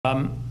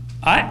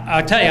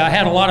I'll tell you, I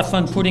had a lot of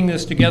fun putting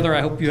this together.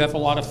 I hope you have a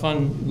lot of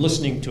fun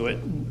listening to it.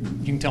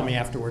 You can tell me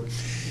afterward.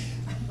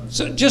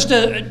 So just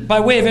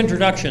by way of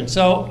introduction,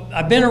 so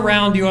I've been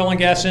around the oil and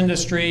gas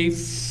industry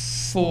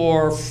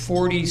for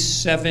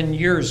 47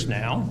 years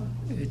now,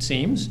 it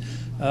seems,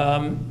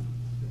 not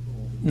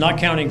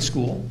counting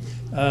school.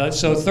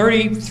 So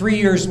 33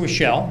 years with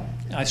Shell.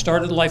 I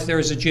started life there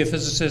as a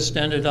geophysicist,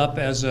 ended up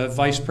as a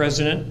vice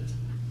president.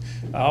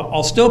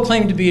 I'll still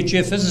claim to be a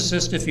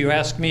geophysicist if you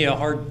ask me a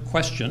hard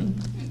question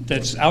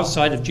that's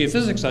outside of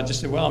geophysics. I'll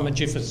just say, well, I'm a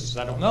geophysicist,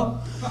 I don't know.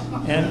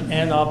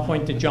 And I'll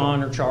point to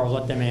John or Charles,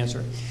 let them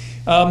answer.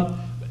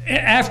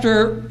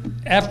 After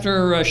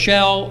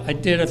Shell, I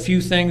did a few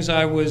things.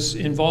 I was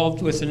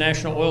involved with the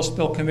National Oil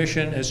Spill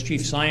Commission as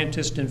chief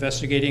scientist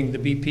investigating the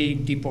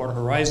BP Deepwater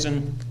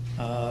Horizon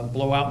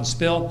blowout and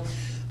spill.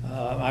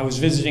 I was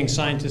visiting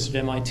scientist at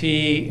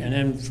MIT, and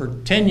then for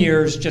 10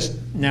 years, just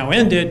now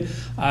ended,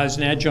 I was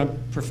an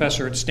adjunct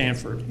professor at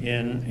Stanford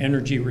in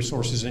energy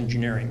resources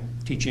engineering,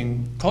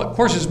 teaching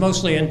courses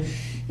mostly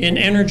in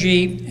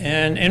energy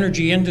and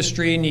energy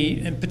industry, and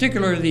in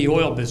particular the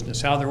oil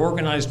business, how they're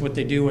organized, what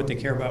they do, what they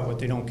care about, what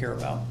they don't care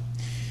about.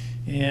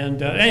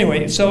 And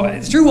anyway, so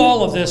through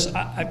all of this,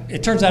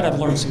 it turns out I've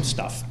learned some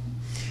stuff.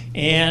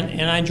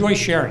 And I enjoy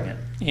sharing it.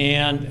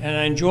 And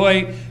I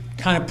enjoy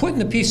kind of putting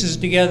the pieces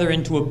together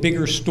into a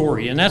bigger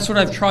story. And that's what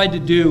I've tried to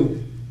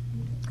do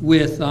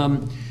with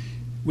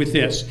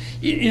this.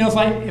 You know,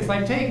 if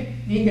I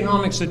take the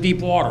economics of deep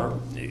water,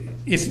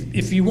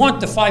 if you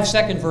want the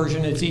 5-second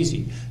version, it's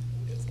easy.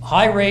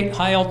 High rate,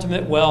 high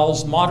ultimate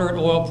wells, moderate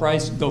oil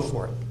price, go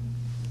for it.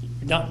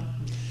 You're done.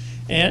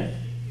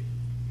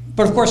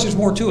 But of course, there's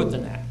more to it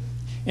than that.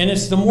 And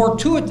it's the more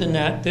to it than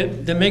that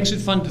that makes it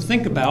fun to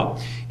think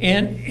about.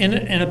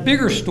 And a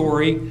bigger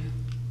story.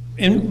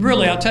 And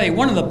really, I'll tell you,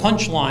 one of the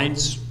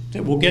punchlines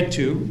that we'll get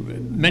to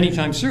many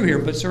times through here,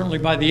 but certainly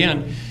by the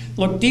end,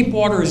 look, deep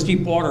water is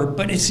deep water,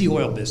 but it's the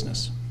oil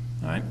business.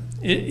 All right?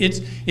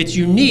 It's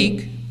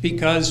unique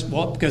because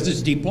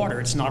it's deep water.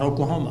 It's not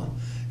Oklahoma.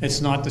 It's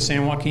not the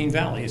San Joaquin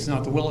Valley. It's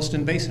not the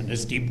Williston Basin.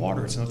 It's deep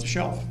water. It's not the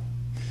shelf.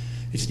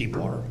 It's deep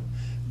water.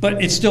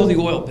 But it's still the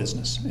oil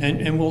business.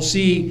 And we'll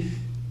see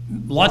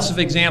lots of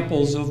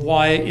examples of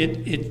why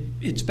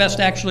it's best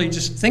to actually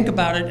just think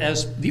about it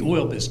as the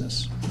oil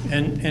business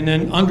and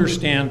then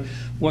understand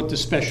what the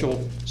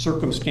special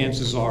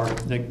circumstances are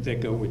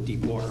that go with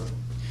deep water.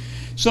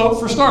 So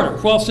for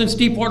starters, well, since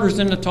deep water is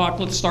in the talk,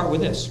 let's start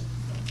with this.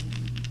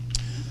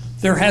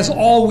 There has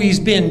always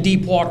been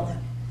deep water.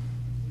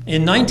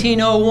 In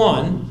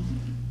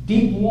 1901,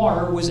 deep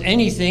water was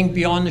anything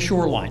beyond the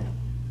shoreline.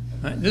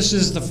 This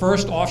is the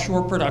first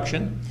offshore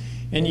production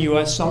in the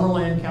U.S.,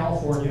 Summerland,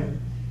 California.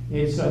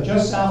 It's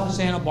just south of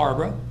Santa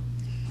Barbara.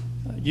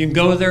 You can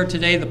go there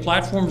today. The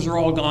platforms are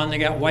all gone. They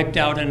got wiped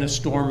out in a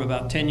storm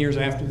about 10 years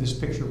after this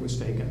picture was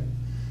taken.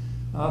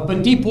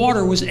 But deep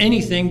water was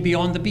anything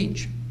beyond the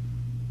beach.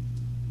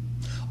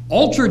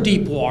 Ultra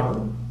deep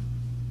water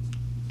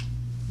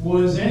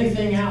was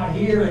anything out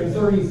here in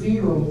 30 feet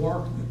or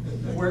more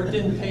where it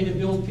didn't pay to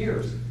build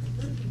piers.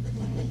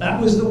 That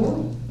was the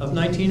world of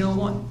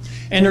 1901.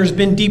 And there's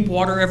been deep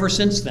water ever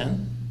since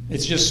then.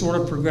 It's just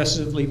sort of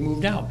progressively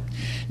moved out.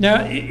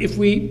 Now, if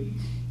we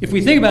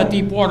think about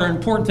deep water, an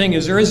important thing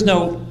is there is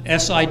no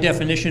SI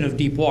definition of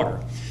deep water.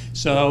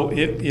 So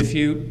if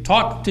you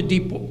talk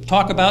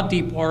about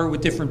deep water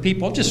with different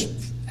people, just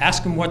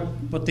ask them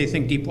what they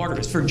think deep water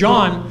is. For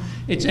John,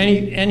 it's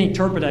any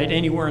turbidite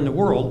anywhere in the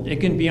world. It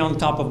can be on the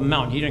top of a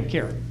mountain. He doesn't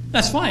care.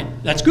 That's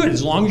fine. That's good,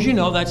 as long as you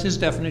know that's his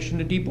definition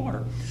of deep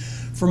water.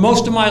 For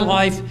most of my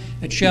life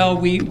at Shell,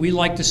 we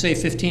like to say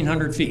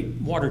 1,500 feet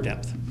water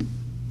depth.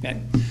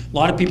 Okay? A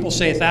lot of people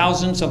say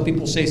 1,000, some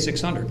people say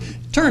 600.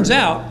 Turns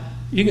out,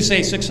 you can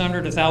say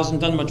 600, 1,000,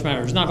 doesn't much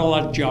matter. There's not a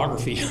lot of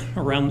geography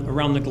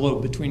around the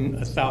globe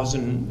between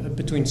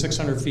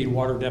 600 feet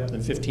water depth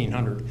and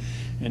 1,500.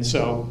 And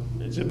so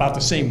it's about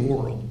the same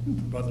world.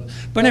 But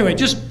anyway,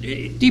 just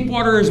deep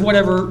water is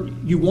whatever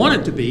you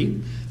want it to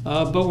be.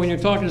 But when you're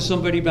talking to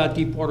somebody about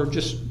deep water,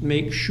 just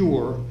make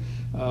sure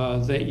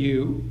that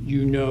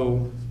you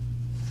know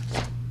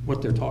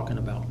what they're talking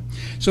about.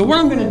 So what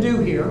I'm going to do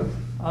here,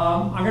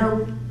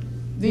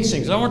 these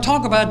things. I want to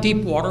talk about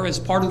deep water as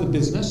part of the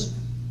business,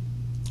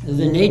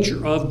 the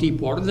nature of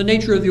deep water, the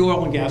nature of the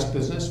oil and gas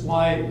business,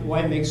 why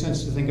it makes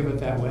sense to think of it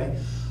that way.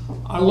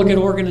 I look at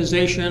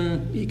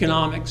organization,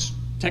 economics,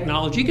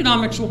 technology.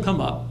 Economics will come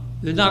up.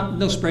 There's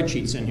no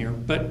spreadsheets in here,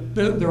 but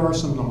there are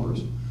some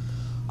numbers.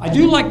 I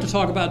do like to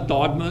talk about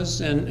dogmas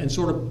and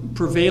sort of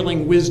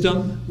prevailing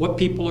wisdom, what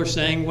people are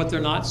saying, what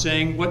they're not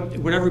saying,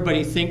 what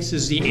everybody thinks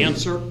is the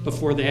answer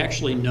before they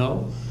actually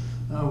know.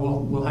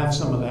 We'll have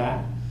some of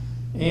that.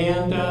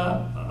 And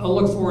I'll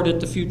look forward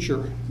at the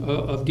future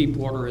of deep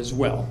water as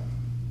well.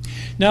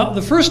 Now,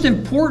 the first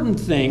important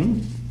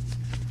thing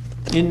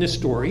in this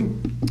story,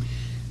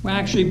 well,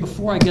 actually,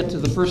 before I get to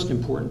the first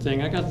important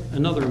thing, I got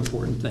another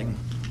important thing.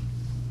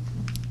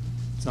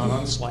 It's not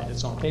on the slide,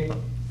 it's on paper.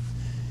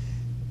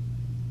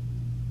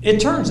 It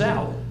turns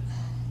out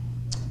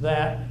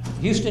that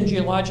Houston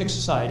Geologic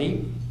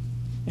Society,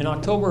 in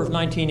October of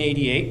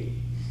 1988,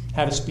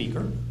 had a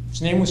speaker.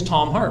 His name was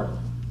Tom Hart.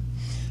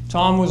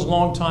 Tom was a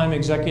longtime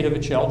executive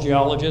at Shell,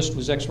 geologist,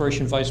 was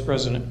exploration vice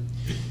president.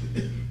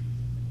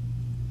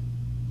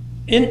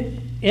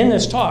 In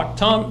this talk,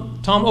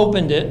 Tom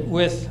opened it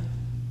with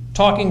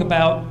talking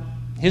about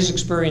his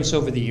experience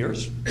over the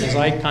years, as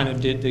I kind of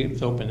did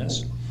to open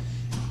this,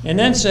 and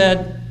then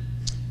said,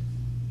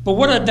 but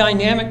what a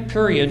dynamic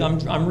period,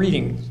 I'm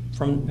reading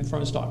from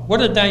his talk,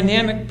 what a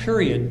dynamic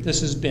period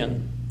this has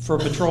been for a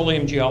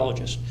petroleum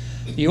geologist.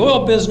 The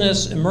oil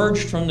business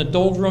emerged from the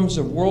doldrums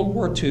of World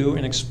War II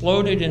and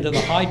exploded into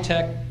the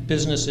high-tech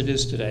business it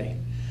is today.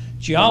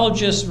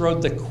 Geologists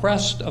rode the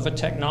crest of a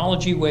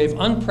technology wave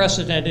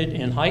unprecedented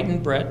in height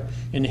and breadth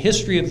in the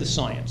history of the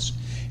science.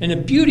 And the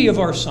beauty of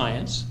our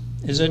science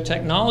is that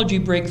technology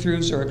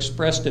breakthroughs are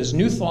expressed as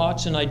new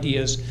thoughts and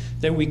ideas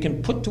that we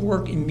can put to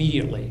work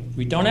immediately.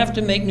 We don't have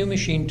to make new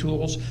machine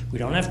tools. We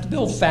don't have to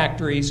build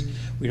factories.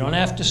 We don't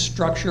have to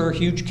structure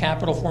huge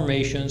capital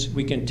formations.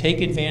 We can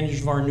take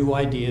advantage of our new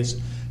ideas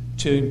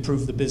to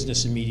improve the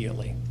business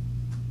immediately.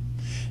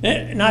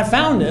 And I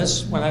found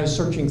this when I was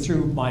searching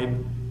through my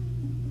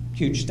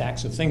huge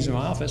stacks of things in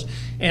my office,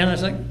 and I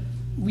was like,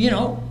 you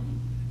know,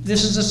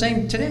 this is the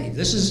same today.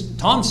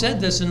 Tom said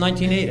this in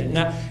 1980.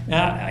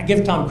 Now I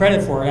give Tom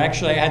credit for it.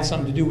 Actually, I had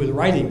something to do with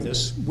writing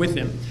this with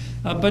him.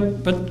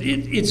 But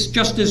it's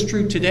just as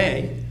true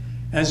today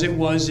as it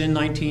was in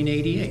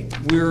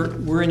 1988.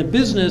 We're in a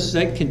business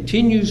that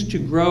continues to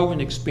grow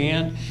and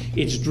expand.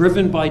 It's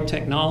driven by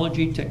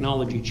technology.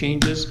 Technology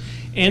changes.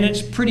 And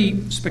it's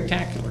pretty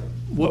spectacular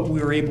what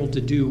we're able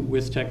to do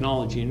with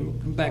technology. And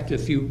we'll come back to a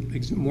few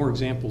more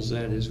examples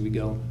of that as we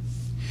go.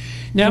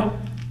 Now,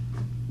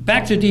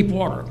 back to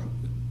Deepwater.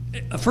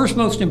 The first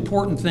most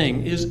important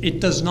thing is it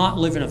does not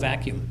live in a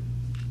vacuum.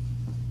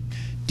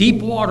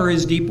 Deep water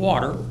is deep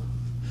water,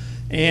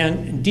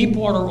 and deep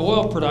water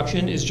oil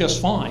production is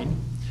just fine.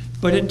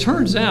 But it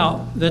turns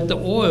out that the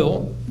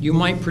oil you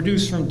might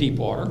produce from deep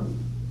water,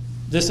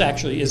 this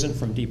actually isn't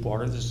from deep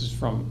water, this is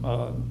from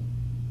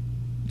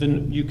the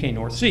UK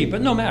North Sea,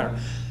 but no matter.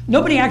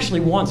 Nobody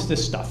actually wants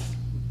this stuff.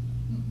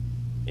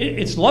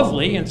 It's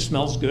lovely and it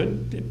smells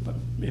good,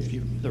 if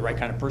you're the right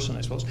kind of person,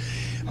 I suppose.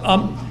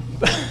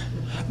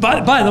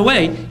 By the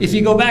way, if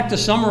you go back to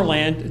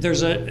Summerland,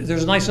 there's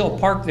a nice little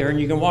park there,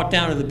 and you can walk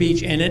down to the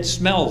beach, and it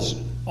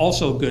smells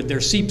also good.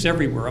 There's seeps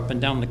everywhere up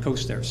and down the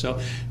coast there. So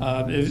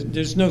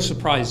there's no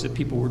surprise that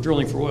people were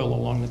drilling for oil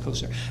along the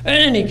coast there. In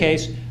any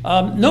case,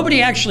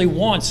 nobody actually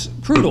wants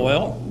crude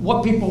oil.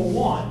 What people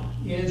want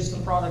is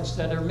the products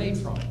that are made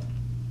from it.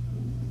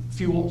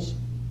 Fuels,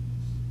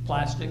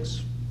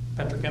 plastics,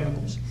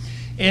 petrochemicals.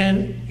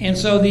 And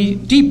so the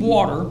deep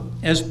water,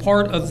 as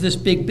part of this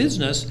big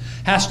business,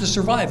 has to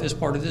survive as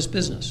part of this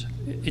business.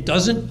 It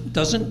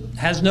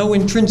has no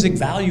intrinsic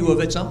value of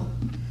its own.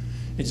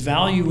 Its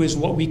value is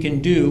what we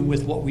can do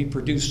with what we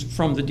produce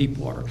from the deep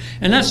water.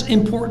 And that's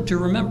important to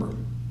remember,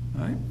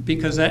 right?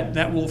 Because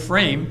that will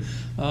frame,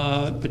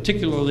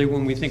 particularly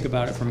when we think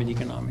about it from an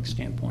economic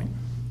standpoint.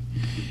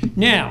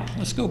 Now,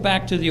 let's go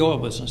back to the oil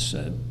business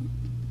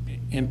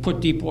and put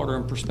deep water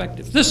in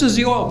perspective. This is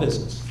the oil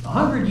business,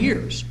 100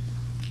 years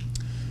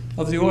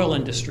of the oil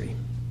industry.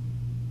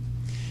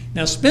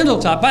 Now,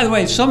 Spindletop, by the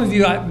way, some of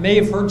you may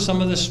have heard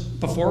some of this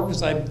before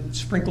because I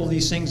sprinkle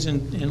these things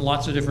in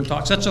lots of different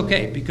talks. That's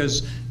okay,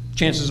 because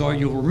chances are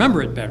you'll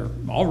remember it better.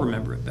 I'll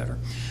remember it better.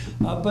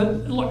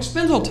 But look,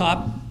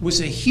 Spindletop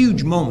was a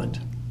huge moment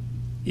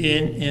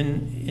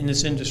in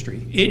this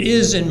industry. It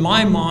is, in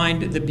my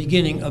mind, the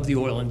beginning of the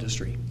oil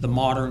industry, the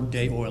modern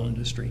day oil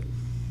industry.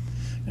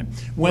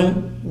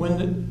 When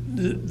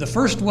the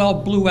first well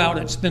blew out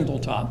at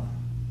Spindletop,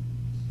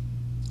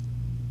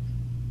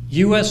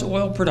 U.S.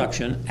 oil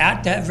production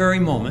at that very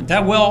moment,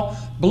 that well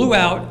blew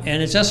out,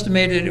 and it's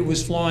estimated it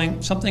was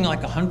flowing something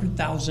like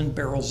 100,000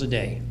 barrels a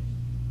day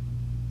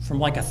from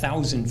like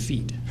 1,000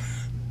 feet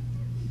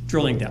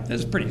drilling depth.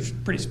 That's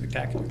pretty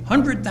spectacular.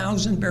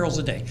 100,000 barrels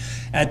a day.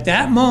 At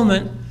that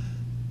moment,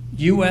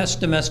 U.S.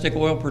 domestic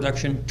oil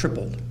production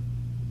tripled. It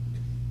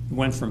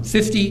went from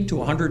 50 to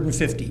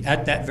 150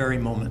 at that very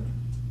moment.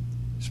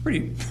 It's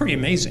pretty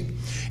amazing.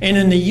 And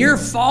in the year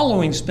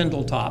following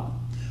Spindletop,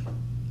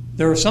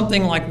 there were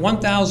something like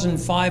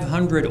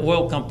 1,500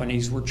 oil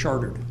companies were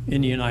chartered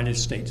in the United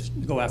States to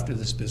go after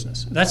this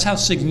business. That's how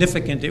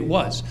significant it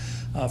was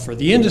for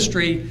the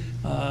industry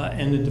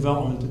and the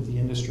development of the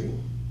industry.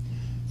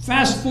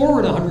 Fast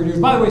forward 100 years.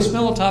 By the way,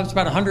 Spindletop is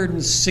about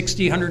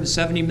 160,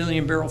 170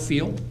 million barrel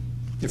field.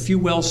 There are a few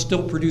wells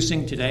still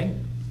producing today.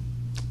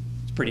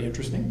 It's pretty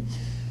interesting.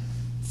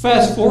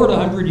 Fast forward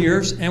 100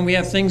 years, and we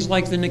have things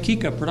like the Na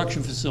Kika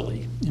production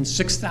facility in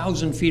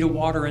 6,000 feet of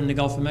water in the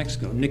Gulf of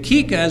Mexico. Na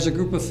Kika, as a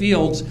group of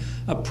fields,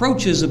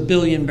 approaches 1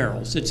 billion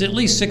barrels. It's at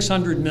least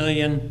 600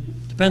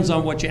 million, depends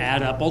on what you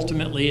add up.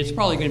 Ultimately, it's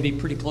probably going to be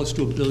pretty close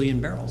to 1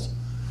 billion barrels.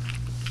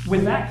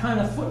 With that kind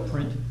of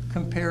footprint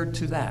compared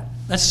to that.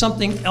 That's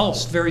something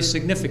else very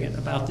significant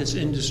about this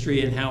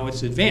industry and how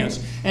it's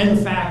advanced. And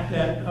the fact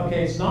that,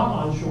 okay, it's not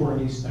onshore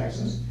in East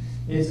Texas.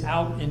 is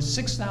out in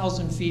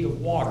 6,000 feet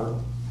of water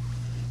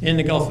in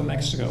the Gulf of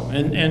Mexico.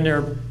 And there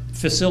are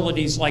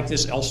facilities like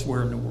this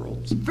elsewhere in the world.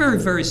 It's very,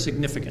 very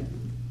significant.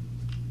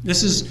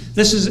 This is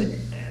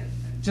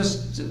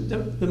just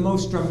the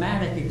most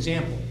dramatic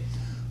example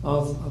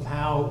of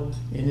how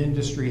an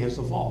industry has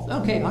evolved.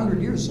 Okay,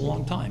 100 years is a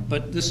long time,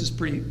 but this is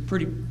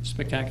pretty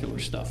spectacular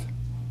stuff.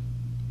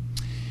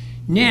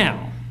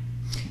 Now,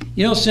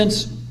 you know,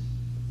 since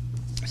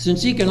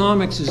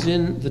economics is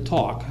in the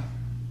talk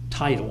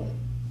title,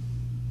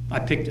 I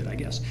picked it, I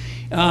guess.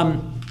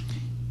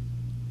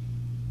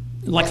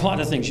 Like a lot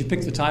of things, you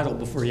pick the title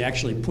before you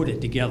actually put it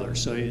together.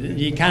 So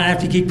you kind of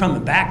have to keep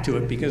coming back to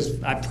it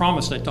because I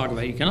promised I'd talk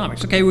about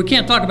economics. Okay, we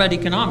can't talk about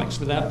economics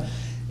without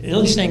at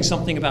least saying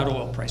something about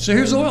oil price. So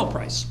here's oil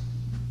price.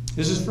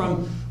 This is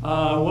from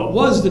what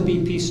was the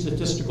BP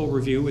Statistical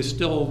Review, is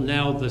still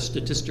now the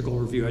Statistical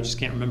Review. I just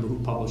can't remember who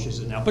publishes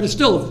it now, but it's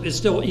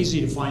still easy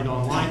to find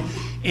online.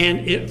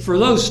 And for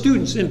those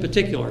students in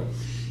particular,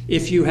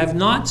 if you have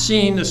not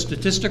seen the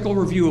Statistical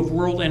Review of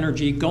World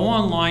Energy, go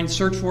online,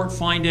 search for it,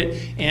 find it,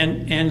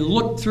 and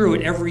look through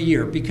it every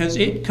year because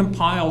it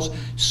compiles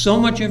so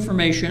much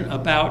information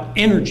about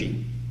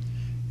energy,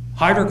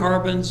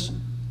 hydrocarbons,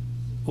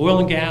 oil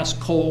and gas,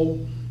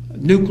 coal,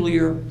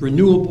 nuclear,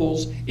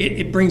 renewables.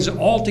 It brings it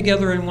all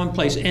together in one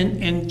place.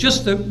 And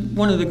just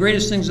one of the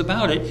greatest things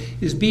about it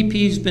is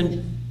BP's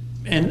been,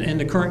 and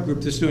the current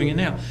group that's doing it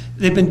now,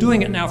 they've been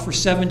doing it now for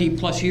 70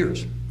 plus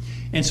years.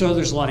 And so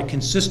there's a lot of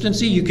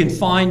consistency. You can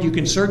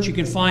search, you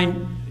can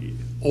find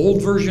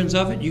old versions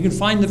of it. You can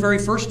find the very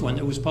first one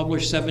that was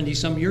published 70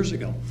 some years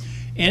ago.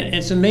 And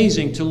it's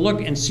amazing to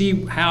look and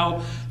see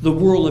how the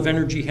world of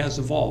energy has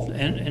evolved.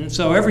 And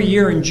so every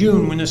year in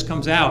June when this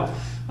comes out,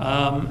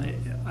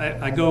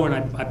 I go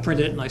and I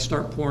print it and I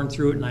start pouring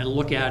through it and I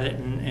look at it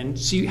and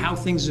see how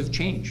things have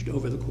changed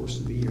over the course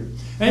of the year.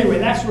 Anyway,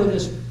 that's where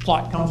this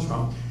plot comes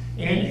from.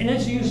 And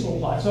it's a useful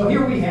plot. So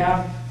here we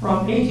have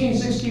from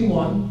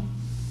 1861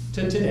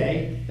 to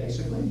today,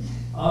 basically.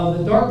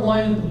 The dark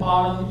line at the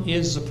bottom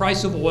is the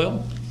price of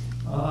oil.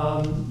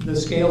 The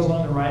scales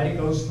on the right, it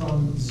goes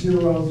from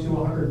 0 to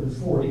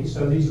 140,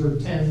 so these are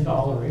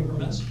 $10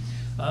 increments.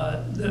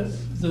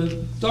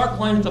 The dark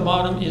line at the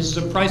bottom is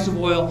the price of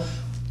oil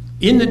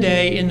in the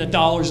day, in the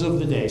dollars of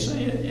the day. So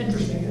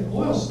interesting,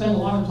 oil spent a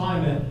lot of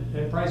time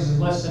at prices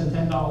less than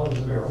 $10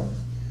 a barrel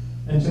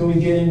until we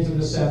get into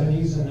the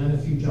 70s and then a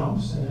few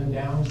jumps and then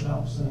downs and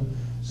ups and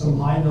some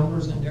high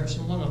numbers in there,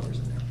 some low numbers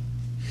in there.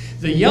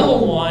 The yellow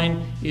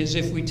line is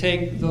if we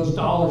take those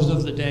dollars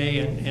of the day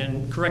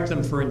and correct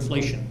them for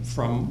inflation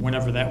from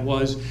whenever that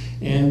was,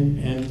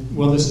 and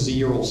well, this is a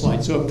year-old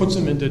slide, so it puts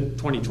them into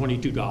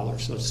 2022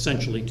 dollars, so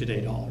essentially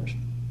today dollars.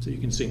 So you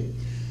can see.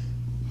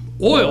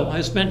 Oil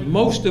has spent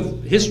most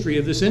of history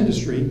of this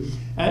industry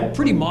at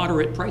pretty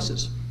moderate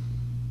prices.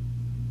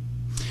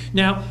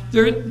 Now,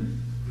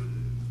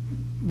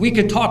 we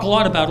could talk a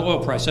lot about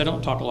oil price. I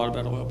don't talk a lot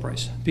about oil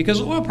price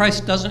because oil price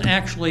doesn't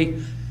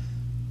actually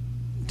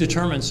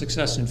determine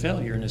success and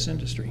failure in this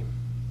industry.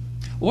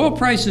 Oil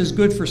price is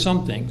good for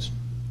some things,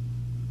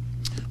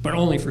 but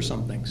only for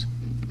some things.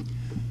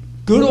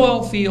 Good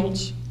oil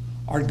fields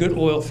are good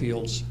oil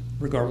fields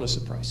regardless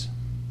of price.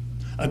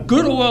 A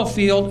good oil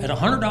field at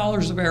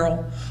 $100 a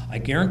barrel, I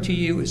guarantee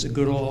you, is a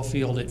good oil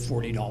field at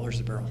 $40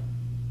 a barrel.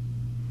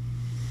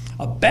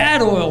 A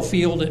bad oil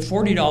field at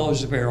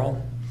 $40 a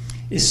barrel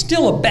is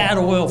still a bad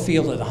oil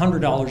field at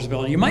 $100 a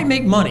barrel. You might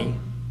make money,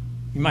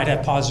 you might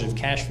have positive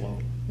cash flow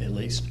at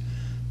least,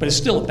 but it's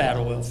still a bad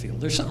oil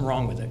field. There's something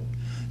wrong with it.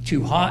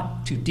 Too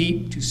hot, too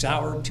deep, too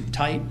sour, too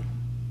tight,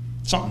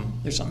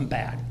 there's something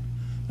bad.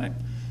 Right?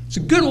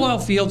 So good oil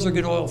fields are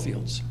good oil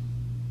fields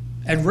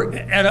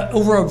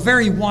over a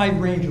very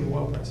wide range of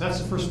oil price. That's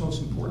the first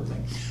most important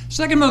thing.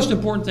 Second most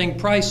important thing,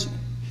 price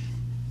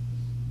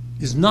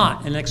is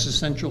not an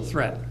existential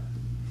threat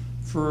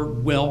for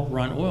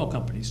well-run oil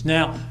companies.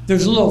 Now,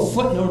 there's a little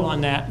footnote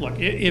on that. Look,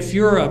 if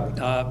you're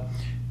a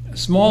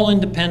small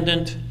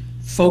independent,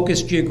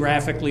 focused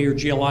geographically or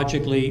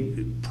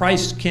geologically,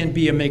 price can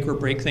be a make or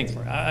break thing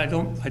for it.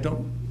 I'm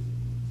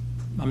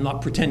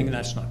not pretending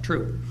that's not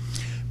true.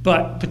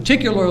 But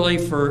particularly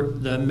for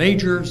the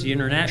majors, the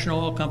international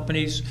oil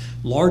companies,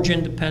 large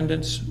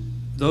independents,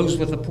 those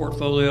with a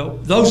portfolio,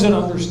 those that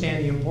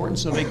understand the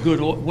importance of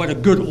what a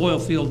good oil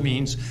field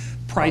means,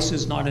 price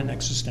is not an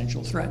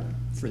existential threat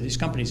for these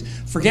companies.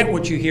 Forget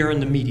what you hear in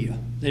the media.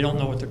 They don't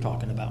know what they're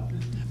talking about.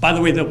 By the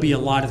way, there'll be a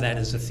lot of that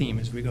as a theme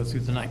as we go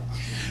through the night.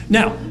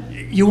 Now,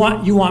 you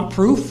want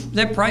proof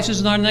that price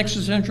is not an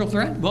existential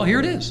threat? Well,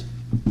 here it is.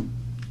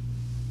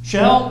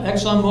 Shell,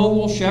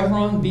 ExxonMobil,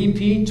 Chevron,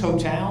 BP,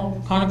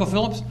 Total,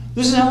 ConocoPhillips.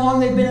 This is how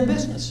long they've been in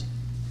business.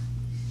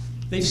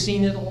 They've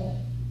seen it all.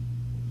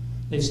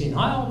 They've seen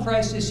high oil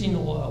price, they've seen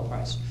low oil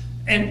price.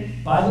 And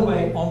by the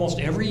way, almost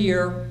every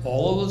year,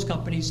 all of those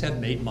companies have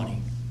made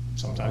money.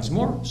 Sometimes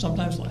more,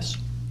 sometimes less.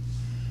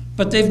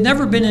 But they've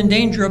never been in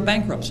danger of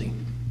bankruptcy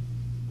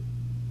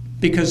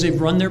because they've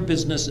run their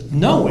business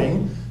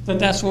knowing that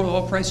that's what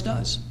oil price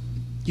does.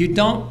 You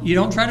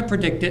don't try to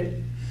predict it.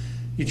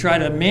 You try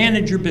to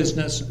manage your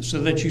business so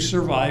that you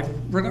survive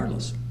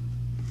regardless.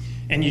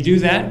 And you do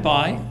that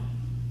by,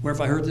 where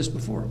have I heard this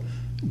before?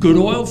 Good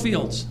oil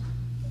fields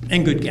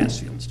and good gas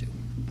fields too.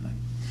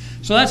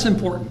 So that's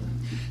important.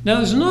 Now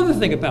there's another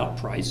thing about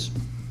price.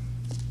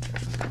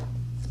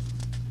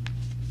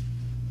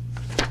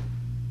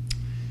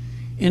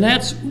 And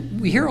that's,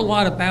 we hear a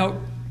lot about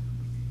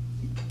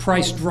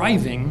price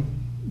driving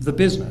the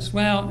business.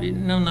 Well,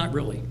 no, not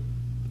really.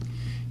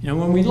 You know,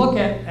 when we look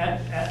at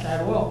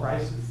that oil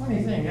price,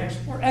 funny thing,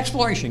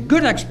 exploration,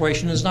 good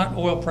exploration is not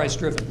oil price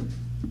driven.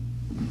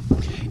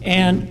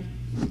 And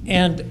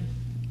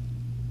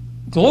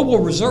global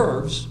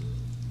reserves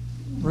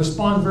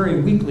respond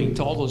very weakly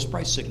to all those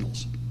price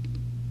signals.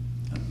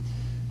 The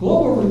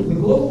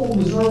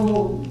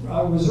global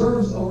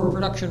reserves over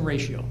production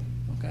ratio.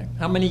 Okay?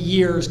 How many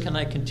years can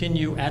I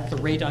continue at the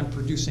rate I'm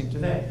producing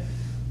today?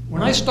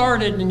 When I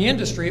started in the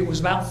industry, it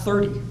was about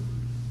 30.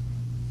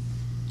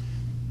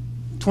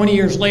 20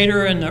 years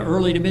later, in the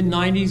early to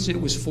mid-90s,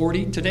 it was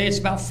 40. Today, it's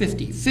about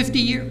 50. 50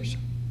 years.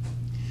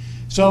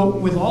 So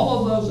with all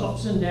of those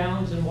ups and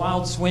downs and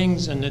wild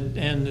swings and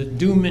the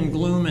doom and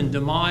gloom and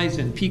demise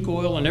and peak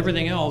oil and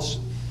everything else,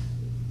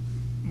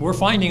 we're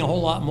finding a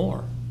whole lot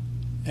more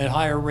at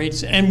higher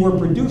rates, and we're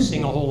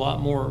producing a whole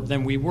lot more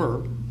than we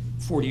were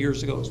 40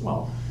 years ago as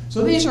well.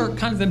 So these are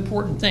kind of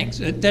important things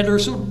that are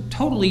sort of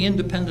totally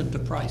independent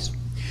of price.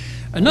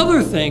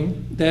 Another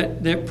thing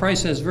that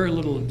price has very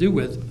little to do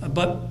with,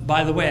 but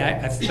by the way,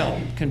 I felt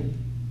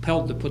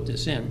compelled to put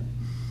this in.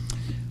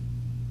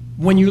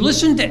 When you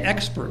listen to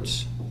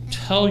experts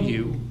tell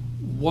you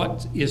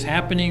what is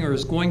happening or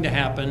is going to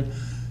happen,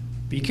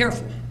 be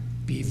careful.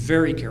 Be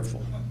very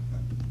careful.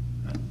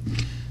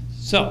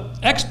 So,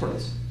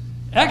 experts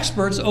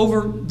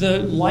over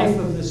the life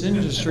of this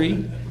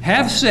industry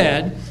have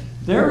said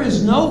there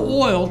is no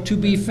oil to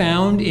be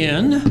found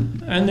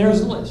in, and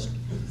there's a list.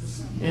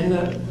 In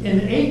the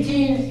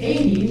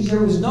 1880s,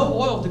 there was no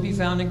oil to be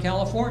found in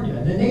California.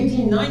 In the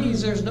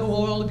 1890s, there's no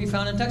oil to be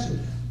found in Texas.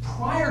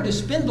 Prior to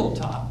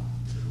Spindletop,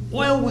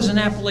 oil was an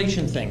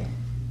Appalachian thing.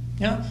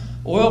 Yeah?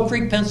 Oil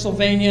Creek,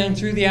 Pennsylvania, and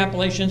through the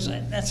Appalachians,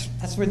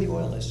 that's where the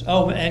oil is.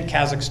 Oh, and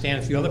Kazakhstan,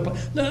 a few other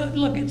places. No,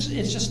 look, it's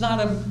just not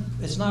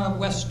a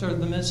west or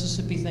the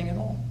Mississippi thing at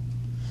all.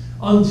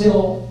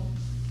 Until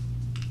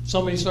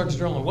somebody starts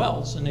drilling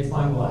wells and they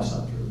find, well, that's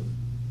not true.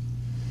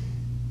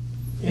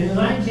 In the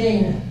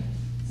 1950s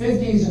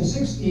and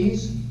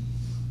 60s,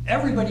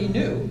 everybody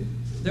knew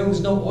there was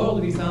no oil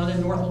to be found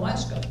in North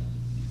Alaska.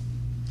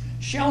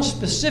 Shell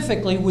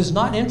specifically was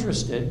not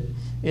interested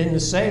in the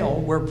sale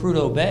where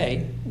Prudhoe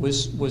Bay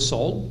was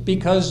sold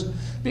because,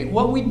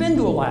 well, we'd been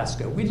to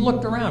Alaska. We'd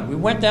looked around. We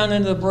went down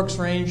into the Brooks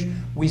Range.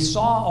 We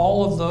saw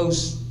all of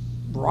those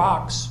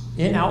rocks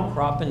in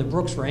outcrop in the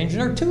Brooks Range,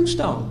 and they're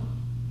tombstone.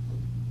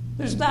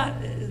 There's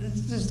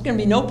going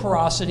to be no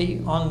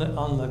porosity on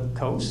the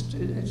coast.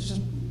 It's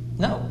just,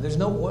 no, there's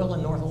no oil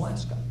in North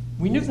Alaska.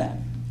 We knew that.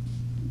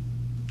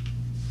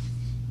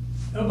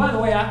 Oh, by the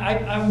way,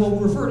 I will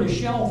refer to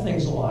Shell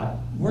things a lot.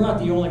 We're not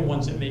the only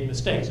ones that made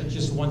mistakes. It's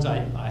just the ones I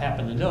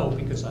happen to know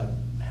because I've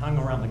hung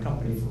around the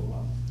company for a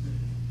while.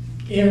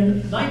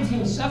 In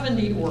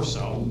 1970 or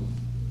so,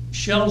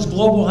 Shell's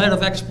global head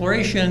of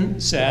exploration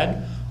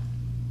said,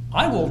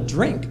 I will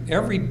drink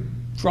every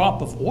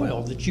drop of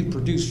oil that you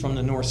produce from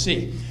the North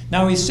Sea.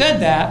 Now, he said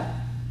that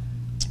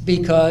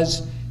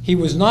because he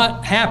was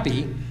not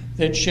happy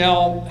that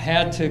Shell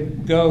had to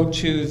go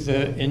to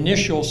the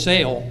initial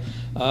sale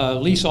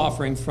lease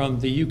offering from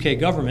the UK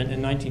government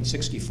in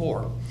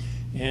 1964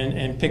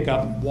 and pick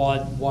up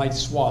wide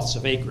swaths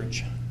of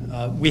acreage.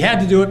 We had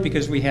to do it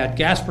because we had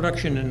gas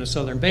production in the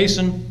southern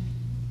basin.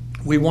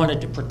 We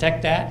wanted to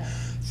protect that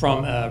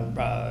from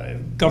a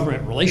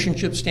government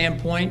relationship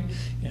standpoint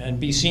and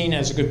be seen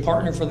as a good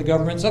partner for the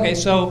governments. Okay,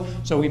 so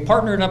we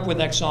partnered up with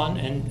Exxon,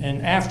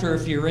 and after,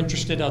 if you're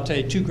interested, I'll tell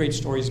you two great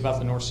stories about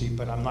the North Sea,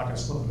 but I'm not going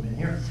to slip them in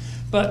here.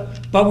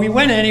 But we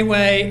went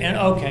anyway, and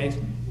okay,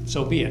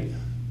 so be it.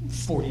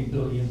 40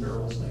 billion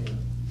barrels later.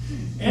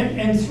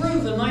 And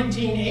through the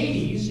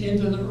 1980s,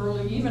 even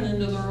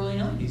into the early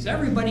 90s,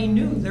 everybody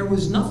knew there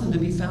was nothing to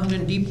be found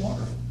in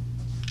Deepwater.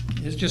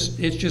 It's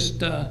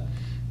just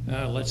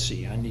let's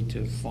see, I need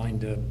to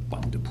find a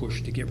button to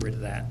push to get rid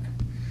of that.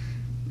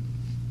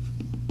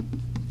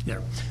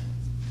 There.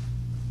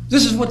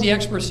 This is what the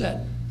experts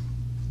said.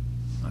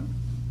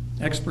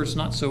 Experts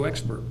not so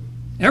expert.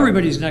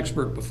 Everybody's an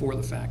expert before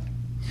the fact.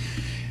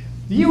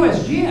 The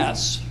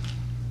USGS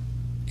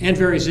and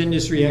various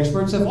industry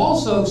experts have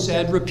also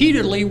said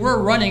repeatedly, we're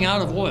running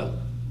out of oil.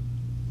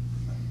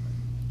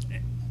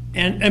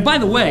 And by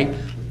the way,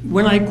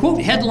 when I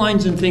quote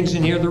headlines and things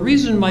in here, the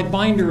reason my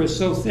binder is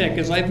so thick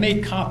is I've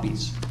made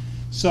copies.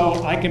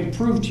 So I can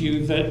prove to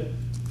you that,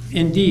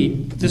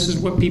 indeed, this is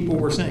what people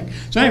were saying.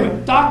 So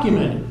anyway,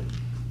 documented.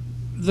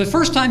 The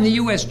first time the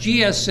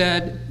USGS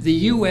said the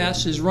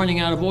US is running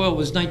out of oil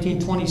was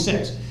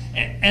 1926,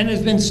 and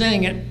has been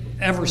saying it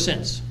ever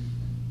since.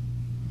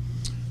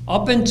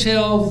 Up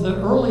until the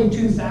early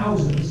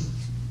 2000s,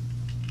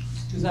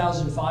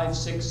 2005,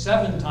 6,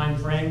 7 time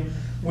frame,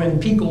 when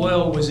peak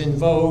oil was in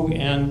vogue,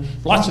 and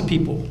lots of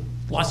people,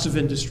 lots of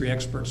industry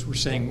experts were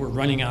saying we're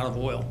running out of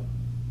oil.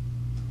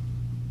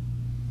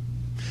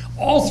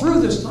 All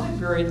through this time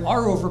period,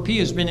 R over P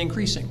has been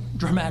increasing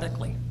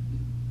dramatically.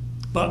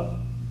 But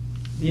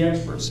the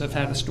experts have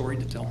had a story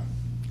to tell.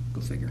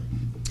 Go figure.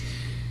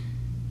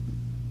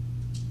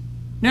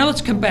 Now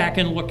let's come back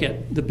and look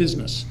at the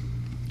business.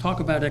 Talk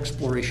about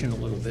exploration a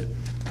little bit.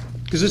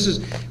 Because this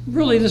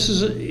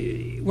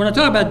is, when I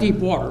talk about deep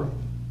water,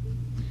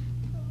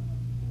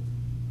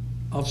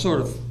 I'll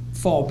sort of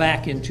fall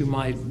back into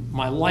my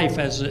life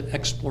as an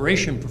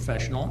exploration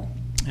professional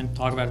and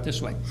talk about it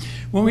this way.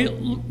 When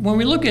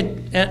we look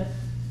at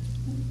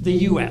the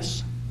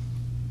U.S.,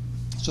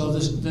 so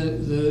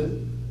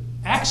the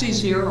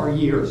axes here are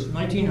years,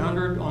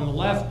 1900 on the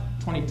left,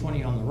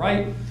 2020 on the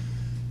right,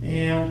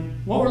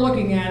 and what we're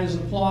looking at is a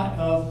plot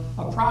of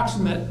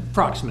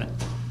approximate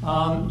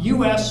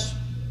U.S.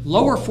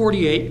 lower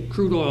 48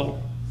 crude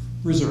oil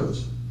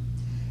reserves,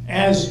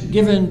 as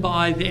given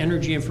by the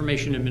Energy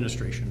Information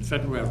Administration, the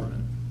federal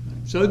government.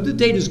 So the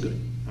data is good.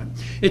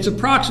 It's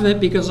approximate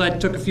because I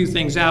took a few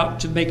things out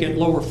to make it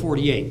lower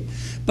 48.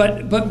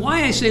 But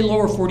why I say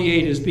lower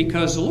 48 is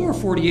because the lower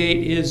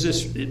 48 is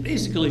this,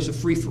 basically it's a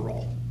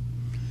free-for-all.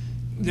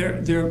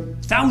 There are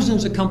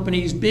thousands of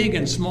companies, big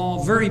and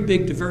small, very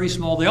big to very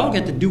small. They all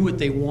get to do what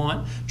they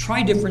want,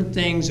 try different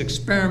things,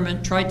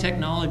 experiment, try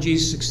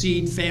technologies,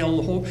 succeed, fail,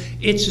 the whole.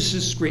 It's just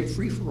this great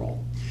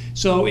free-for-all.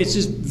 So it's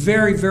this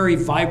very, very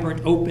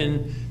vibrant,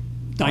 open,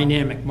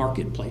 dynamic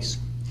marketplace.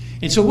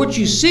 And so what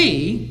you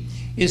see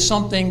is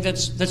something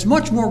that's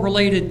much more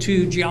related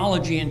to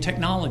geology and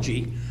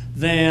technology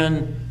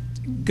than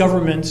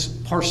governments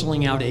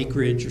parceling out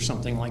acreage or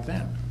something like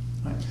that.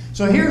 Right.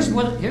 So here's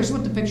what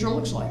the picture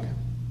looks like.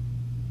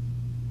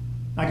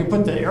 I could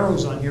put the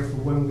arrows on here for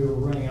when we were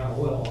running out of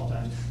oil all the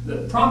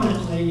time.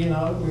 Prominently, you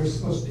know, it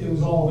was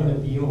all going to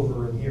be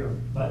over in here,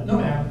 but no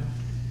matter.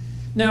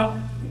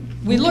 Now,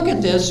 we look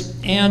at this,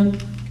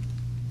 and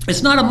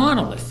it's not a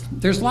monolith.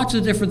 There's lots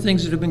of different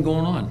things that have been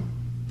going on.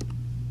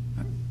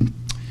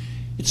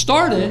 It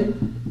started,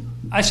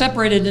 I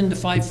separated into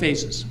 5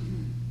 phases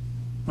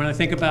when I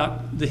think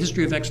about the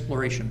history of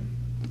exploration.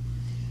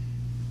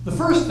 The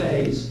first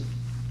phase,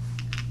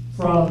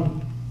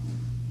 from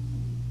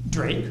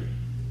Drake,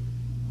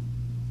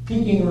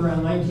 peaking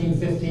around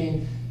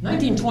 1915.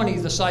 1920,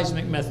 the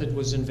seismic method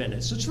was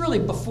invented. So it's really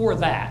before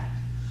that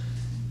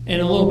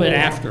and a little bit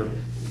after.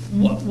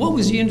 What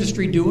was the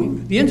industry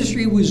doing? The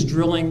industry was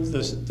drilling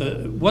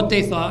what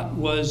they thought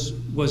was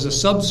a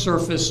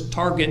subsurface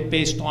target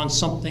based on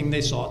something they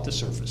saw at the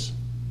surface.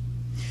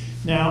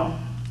 Now,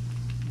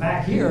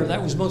 back here,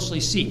 that was mostly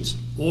seeps.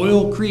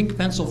 Oil Creek,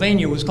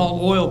 Pennsylvania was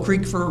called Oil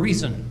Creek for a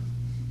reason.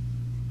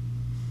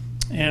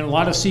 And a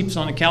lot of seeps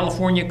on the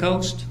California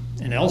coast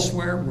and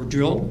elsewhere were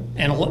drilled,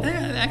 and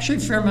actually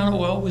a fair amount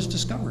of oil was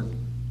discovered.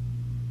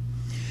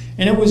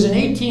 And it was in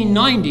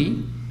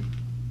 1890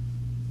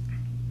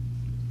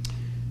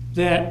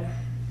 that,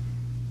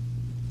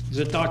 is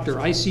it Dr.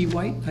 I.C.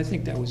 White? I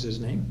think that was his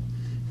name.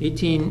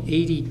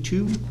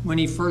 1882, when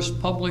he first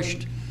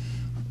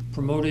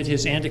promoted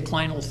his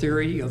anticlinal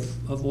theory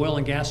of oil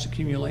and gas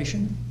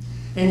accumulation.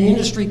 And the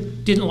industry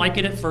didn't like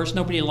it at first.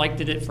 Nobody liked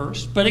it at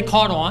first, but it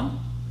caught on.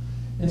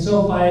 And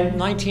so by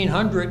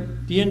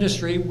 1900, the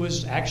industry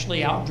was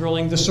actually out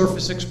drilling the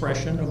surface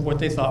expression of what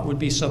they thought would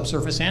be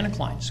subsurface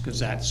anticlines, because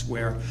that's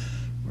where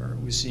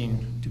it was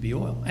seen to be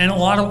oil. And a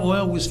lot of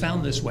oil was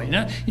found this way.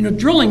 Now, you know,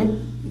 drilling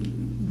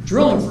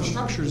for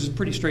structures is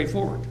pretty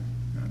straightforward.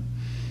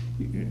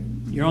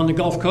 You're on the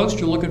Gulf Coast,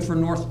 you're looking for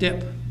North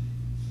Dip.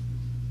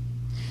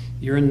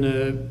 You're in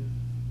the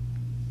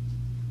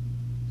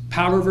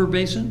Powder River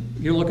Basin,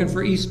 you're looking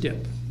for East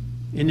Dip.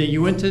 In the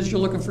Uintas, you're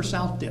looking for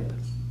South Dip.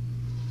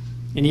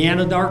 In the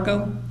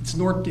Anadarko, it's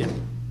North Dip.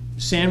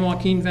 San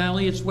Joaquin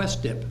Valley, it's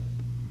West Dip.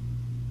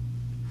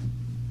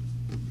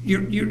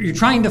 You're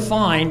trying to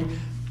find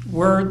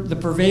where the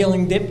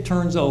prevailing dip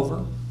turns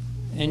over,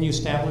 and you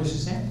establish a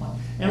sand line.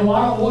 And a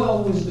lot of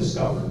oil was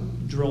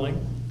discovered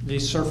drilling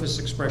these surface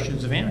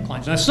expressions of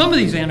anticlines. Now, some of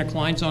these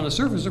anticlines on the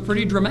surface are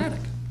pretty dramatic.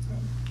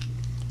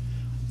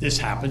 This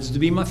happens to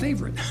be my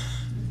favorite.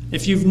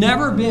 If you've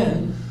never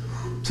been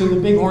to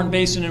the Bighorn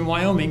Basin in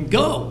Wyoming,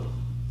 go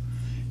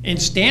and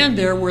stand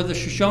there where the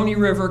Shoshone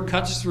River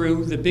cuts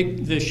through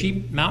the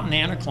Sheep Mountain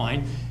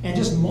anticline and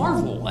just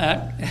marvel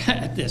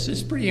at this.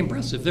 It's pretty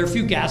impressive. There are a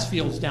few gas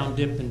fields down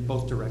dip in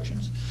both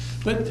directions,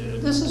 but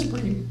this is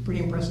pretty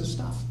impressive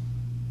stuff.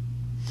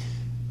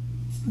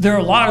 There are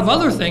a lot of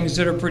other things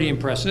that are pretty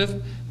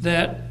impressive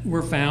that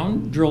were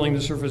found drilling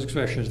the surface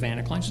expressions of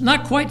anticlines.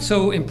 Not quite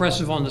so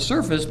impressive on the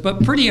surface,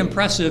 but pretty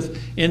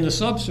impressive in the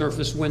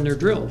subsurface when they're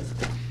drilled.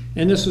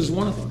 And this is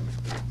one of them.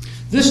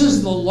 This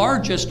is the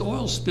largest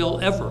oil spill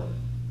ever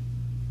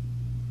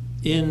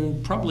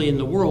probably in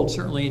the world,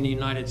 certainly in the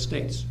United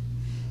States.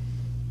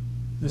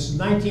 This is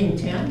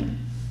 1910.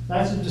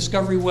 That's a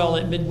discovery well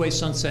at Midway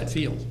Sunset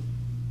Field.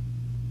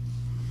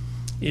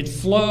 It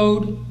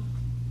flowed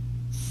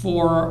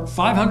for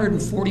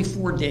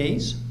 544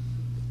 days.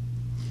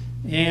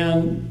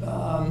 and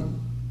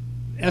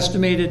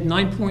estimated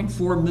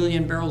 9.4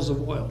 million barrels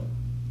of oil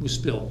was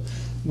spilled.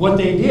 What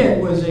they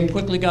did was they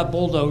quickly got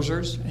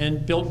bulldozers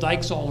and built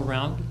dikes all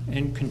around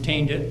and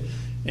contained it,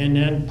 and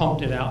then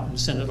pumped it out and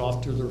sent it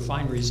off to the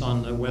refineries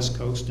on the West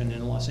Coast and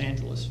in Los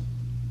Angeles.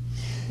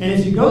 And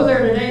if you go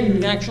there today, you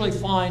can actually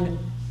find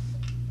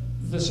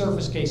the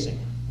surface casing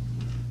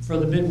for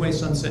the Midway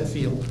Sunset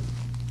Field.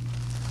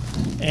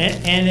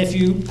 And if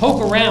you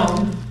poke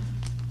around,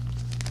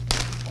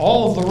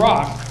 all of the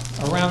rock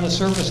around the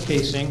surface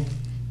casing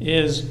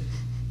is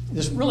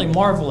this really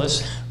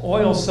marvelous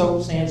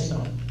oil-soaked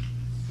sandstone.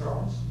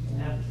 Charles, you can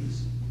have a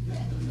piece.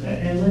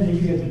 And Linda,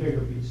 you get the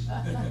bigger piece.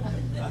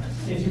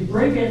 If you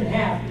break it in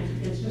half,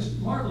 it's just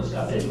marvelous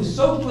stuff. It was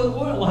soaked with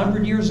oil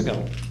 100 years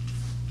ago.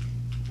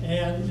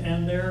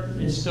 And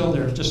it's still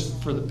there,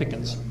 just for the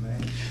pickings.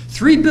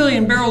 3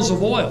 billion barrels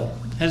of oil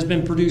has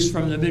been produced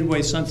from the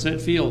Midway Sunset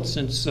Field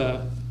since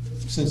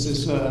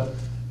this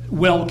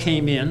well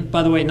came in.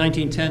 By the way, in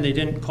 1910, they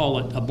didn't call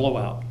it a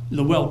blowout.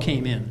 The well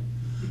came in.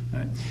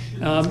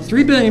 Right.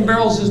 3 billion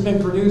barrels has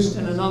been produced,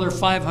 and another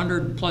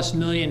 500 plus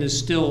million is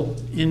still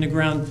in the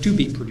ground to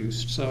be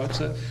produced. So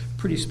it's a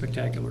pretty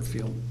spectacular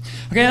field.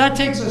 Okay, that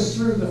takes us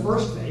through the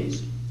first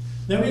phase.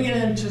 Then we get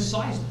into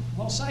seismic.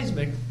 Well,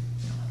 seismic,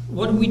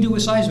 what do we do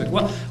with seismic?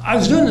 Well,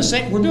 we're doing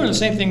the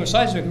same thing with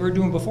seismic we were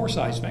doing before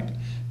seismic,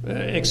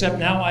 except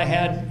now I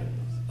had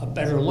a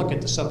better look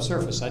at the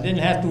subsurface. I didn't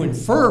have to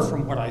infer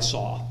from what I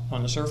saw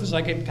on the surface.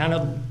 I could kind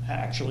of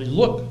actually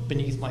look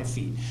beneath my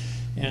feet.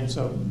 And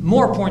so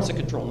more points of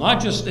control,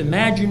 not just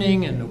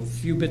imagining and a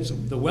few bits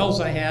of the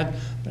wells I had,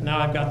 but now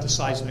I've got the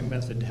seismic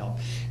method to help.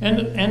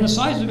 And the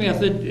seismic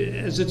method,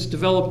 as it's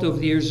developed over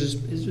the years,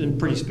 has been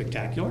pretty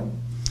spectacular.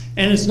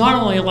 And it's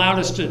not only allowed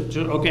us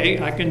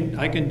okay, I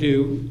can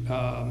do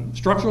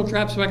structural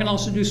traps, but I can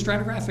also do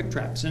stratigraphic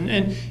traps.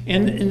 And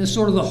the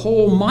sort of the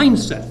whole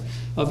mindset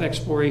of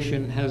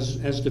exploration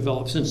has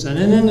developed since then.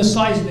 And then the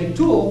seismic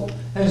tool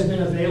has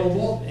been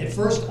available at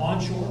first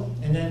onshore,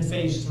 and then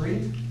phase 3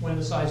 when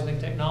the seismic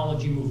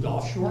technology moved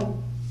offshore.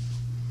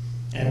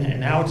 And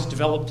now it's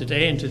developed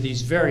today into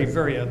these very,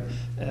 very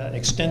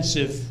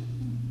extensive,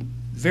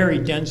 very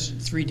dense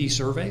 3D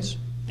surveys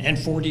and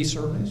 4D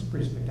surveys,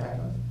 pretty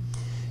spectacular.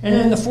 And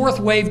then the fourth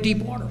wave,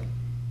 Deepwater,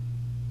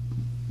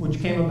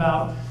 which came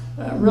about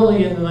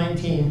really in the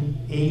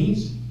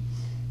 1980s.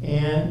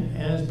 And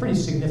it's a pretty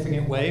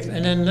significant wave.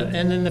 And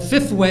then the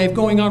fifth wave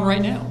going on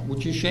right now,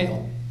 which is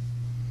shale.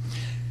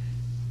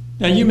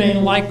 Now, you may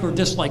like or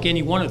dislike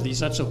any one of these,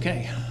 that's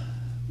okay.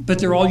 But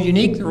they're all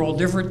unique, they're all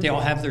different, they all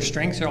have their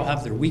strengths, they all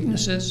have their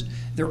weaknesses.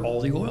 They're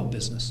all the oil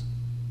business.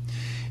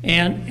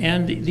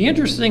 And the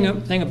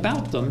interesting thing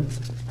about them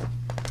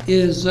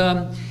is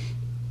they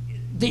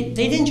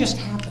didn't just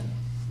happen.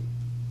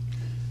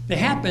 They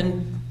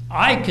happened,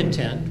 I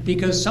contend,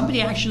 because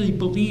somebody actually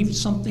believed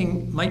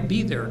something might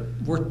be there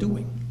worth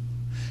doing.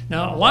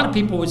 Now, a lot of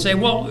people would say,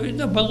 well,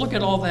 but look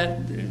at all that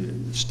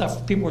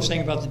stuff people were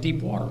saying about the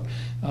Deepwater.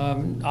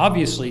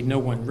 Obviously, no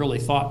one really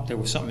thought there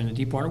was something in the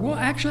Deepwater. Well,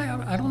 actually,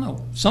 I don't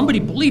know. Somebody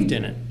believed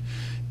in it,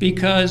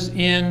 because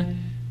in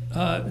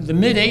the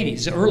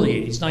mid-'80s, the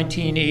early '80s,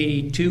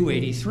 1982,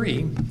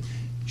 83,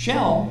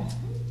 Shell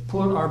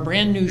put our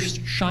brand new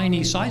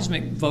shiny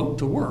seismic boat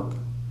to work,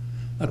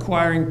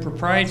 acquiring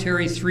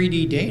proprietary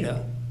 3D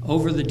data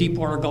over the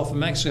Deepwater Gulf of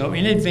Mexico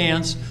in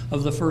advance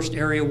of the first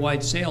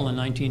area-wide sale in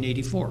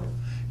 1984,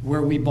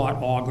 where we bought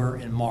Auger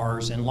and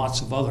Mars and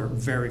lots of other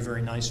very,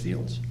 very nice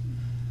fields.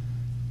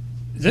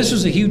 This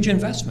was a huge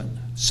investment.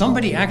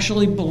 Somebody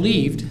actually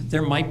believed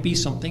there might be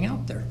something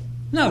out there.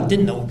 No,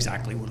 didn't know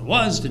exactly what it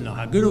was, didn't know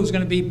how good it was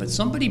going to be, but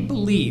somebody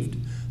believed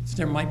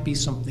there might be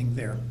something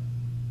there.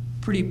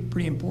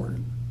 Pretty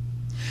important.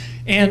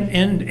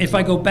 And if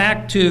I go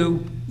back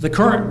to the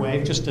current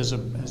wave, just as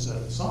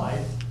a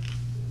side,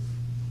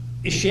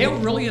 is shale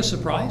really a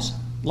surprise?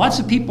 Lots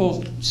of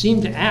people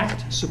seem to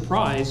act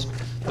surprised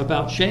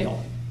about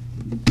shale.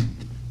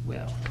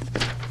 Well,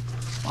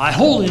 I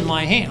hold in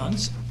my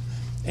hands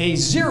a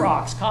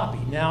Xerox copy.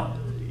 Now,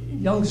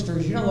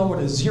 youngsters, you don't know what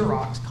a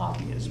Xerox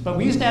copy is, but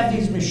we used to have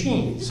these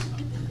machines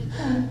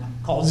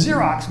called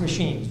Xerox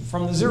machines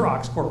from the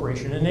Xerox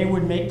Corporation, and they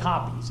would make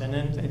copies.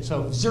 And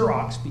so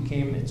Xerox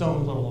became its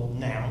own little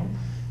noun.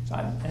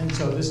 And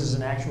so this is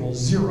an actual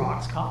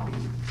Xerox copy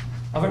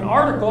of an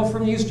article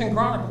from the Houston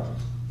Chronicle,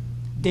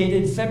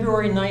 dated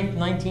February 9th,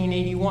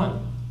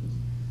 1981.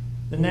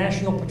 The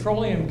National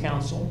Petroleum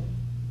Council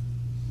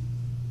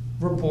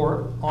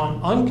report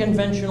on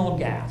unconventional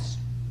gas,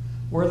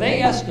 where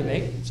they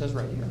estimate, it says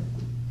right here,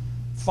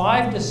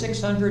 500 to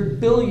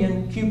 600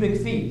 billion cubic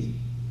feet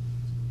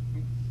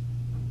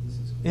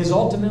is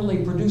ultimately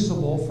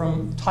producible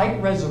from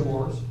tight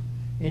reservoirs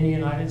in the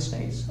United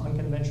States,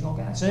 unconventional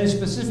gas. And it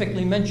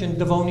specifically mentioned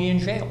Devonian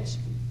shales.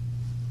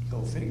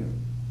 Go figure.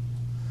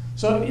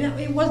 So, you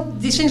know,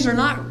 these things are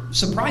not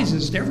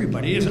surprises to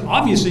everybody.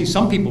 Obviously,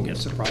 some people get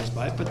surprised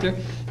by it, but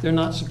they're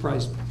not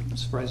surprise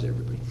to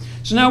everybody.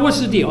 So now what's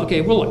the deal?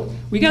 Okay, well, look,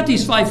 we got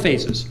these 5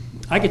 phases.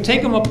 I could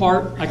take them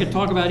apart. I could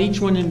talk about each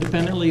one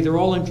independently. They're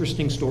all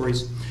interesting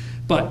stories.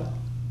 But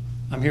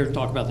I'm here to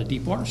talk about the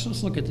deep water, so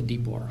let's look at the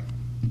deep water.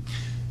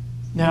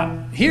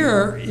 Now,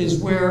 here is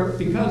where,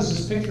 because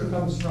this picture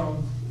comes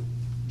from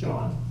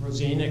John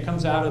Rosine, it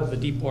comes out of the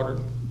Deepwater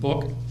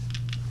book.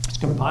 It's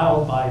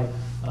compiled by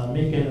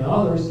Macon and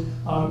others.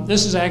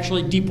 This is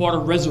actually deepwater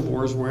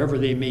reservoirs, wherever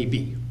they may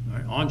be.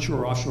 Right?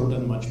 Onshore, offshore,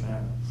 doesn't much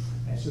matter.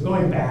 Okay, so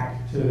going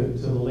back to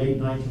the late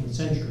 19th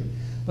century.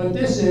 But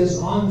this is,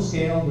 on the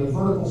scale, the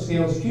vertical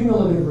scale's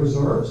cumulative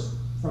reserves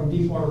from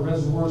deepwater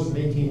reservoirs from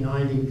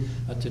 1890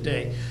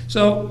 today.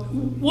 So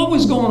what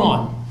was going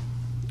on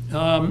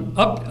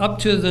up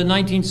to the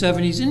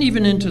 1970s and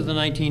even into the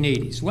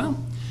 1980s? Well,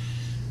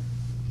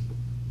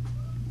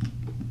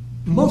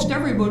 most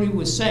everybody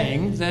was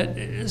saying that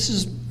this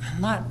is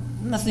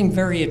nothing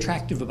very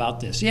attractive about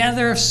this. Yeah,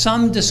 there are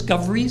some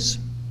discoveries,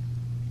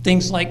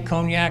 things like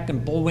Cognac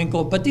and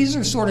Bullwinkle, but these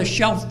are sort of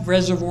shelf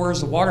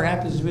reservoirs. The water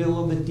happens to be a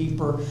little bit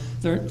deeper.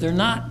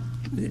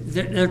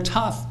 They're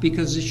tough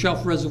because the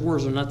shelf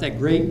reservoirs are not that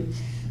great.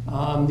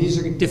 These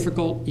are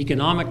difficult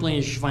economically.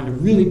 You should find a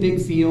really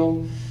big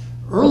field.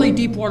 Early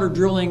deepwater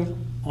drilling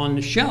on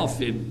the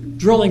shelf,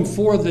 drilling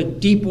for the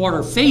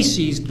deepwater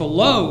facies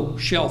below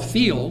shelf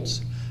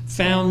fields,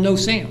 found no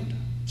sand.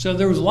 So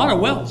there was a lot of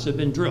wells that had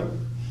been drilled.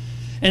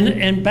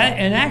 And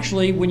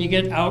actually, when you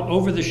get out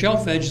over the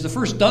shelf edge, the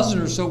first dozen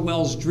or so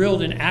wells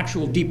drilled in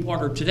actual deep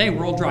water today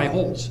were all dry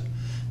holes.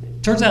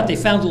 Turns out they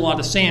found a lot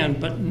of sand,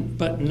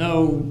 but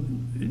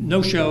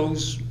no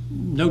shows,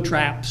 no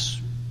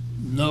traps,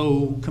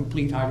 no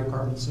complete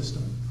hydrocarbon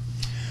system.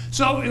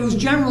 So it was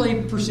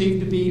generally perceived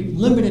to be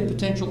limited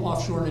potential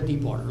offshore in the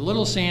deep water.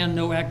 Little sand,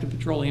 no active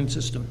petroleum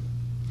system.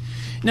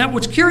 Now,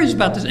 what's curious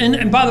about this,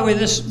 and by the way,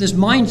 this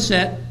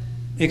mindset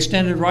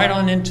extended right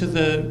on into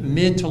the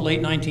mid to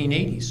late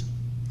 1980s.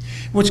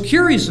 What's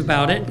curious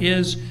about it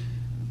is,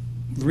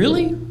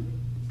 really?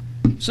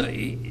 So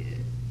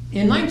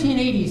in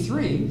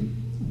 1983,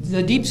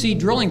 the deep sea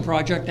drilling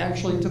project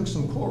actually took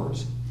some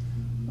cores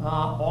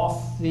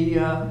off the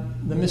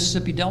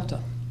Mississippi Delta.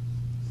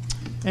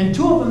 And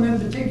two of them in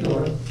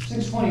particular,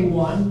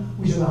 621,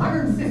 which is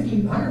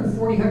 140,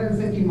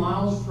 150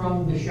 miles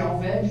from the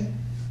shelf edge,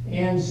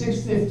 and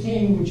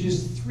 615, which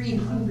is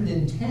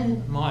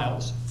 310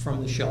 miles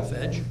from the shelf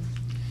edge.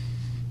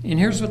 And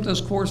here's what those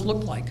cores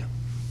look like.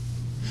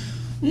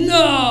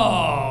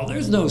 No,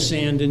 there's no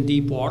sand in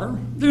deep water.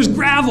 There's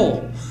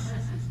gravel.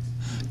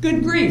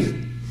 Good grief.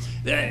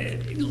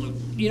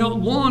 You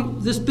know,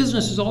 this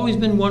business has always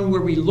been one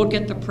where we look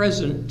at the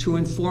present to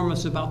inform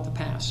us about the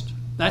past.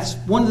 That's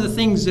one of the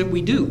things that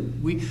we do.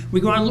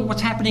 We go out and look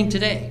what's happening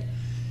today.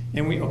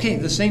 And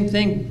the same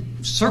thing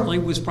certainly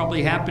was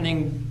probably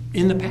happening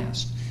in the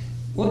past.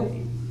 Well,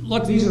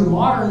 look, these are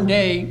modern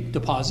day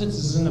deposits.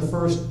 This is in the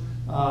first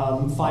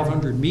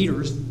 500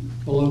 meters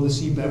below the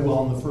seabed.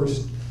 Well, in the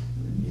first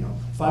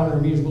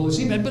 500 meters below the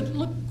seabed. But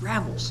look,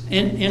 gravels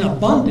and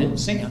abundant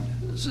sand.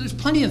 So there's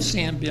plenty of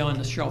sand beyond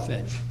the shelf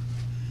edge.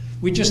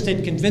 We just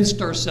had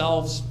convinced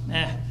ourselves,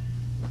 No.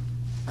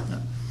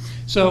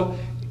 So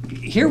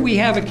here we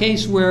have a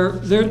case where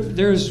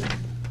there's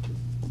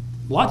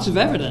lots of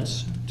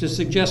evidence to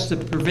suggest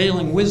that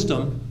prevailing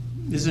wisdom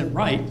isn't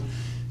right,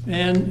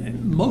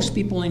 and most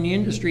people in the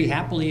industry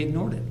happily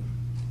ignored it.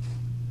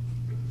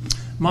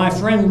 My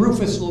friend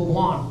Rufus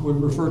LeBlanc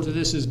would refer to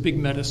this as big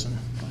medicine,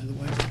 by the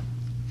way.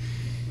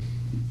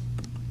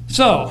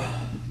 So,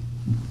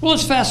 well,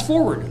 let's fast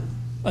forward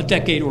a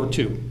decade or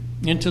two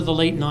into the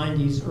late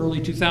 90s,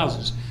 early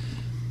 2000s.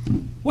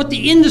 What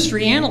the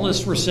industry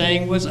analysts were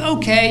saying was,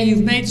 okay,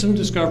 you've made some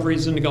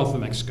discoveries in the Gulf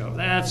of Mexico.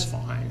 That's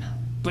fine.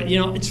 But,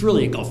 it's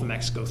really a Gulf of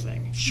Mexico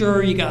thing.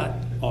 Sure, you got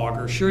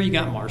Auger. Sure, you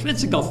got Mars.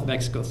 It's a Gulf of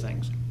Mexico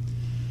thing.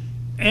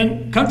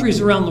 And countries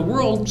around the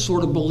world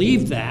sort of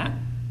believed that.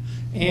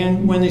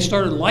 And when they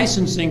started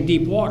licensing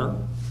deep water,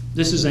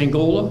 this is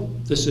Angola,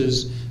 this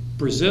is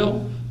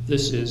Brazil,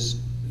 this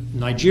is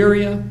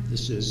Nigeria,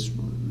 this is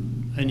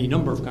any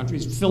number of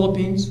countries,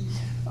 Philippines,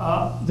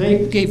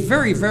 they gave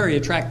very, very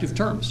attractive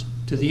terms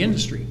to the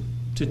industry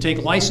to take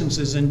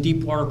licenses in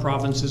deep water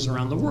provinces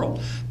around the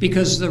world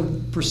because the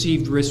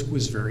perceived risk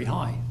was very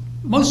high,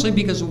 mostly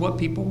because of what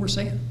people were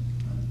saying.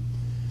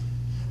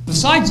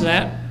 Besides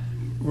that,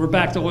 we're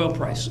back to oil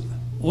price.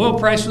 Oil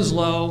price was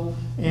low,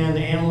 and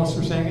the analysts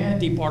were saying,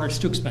 deep water is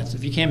too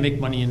expensive. You can't make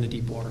money in the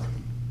deep water.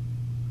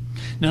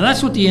 Now,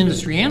 that's what the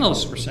industry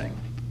analysts were saying.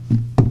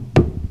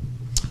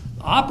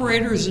 The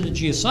operators and the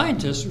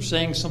geoscientists are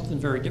saying something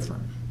very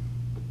different.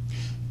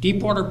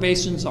 Deepwater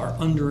basins are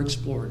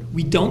underexplored.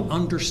 We don't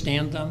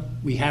understand them.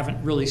 We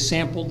haven't really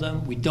sampled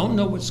them. We don't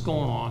know what's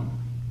going on.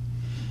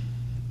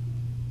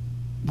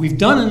 We've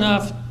done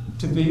enough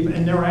to be,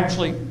 and they're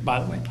actually,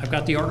 by the way, I've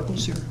got the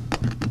articles here.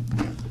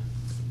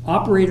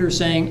 Operators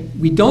saying,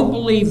 we don't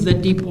believe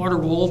that deepwater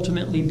will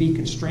ultimately be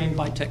constrained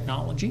by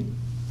technology.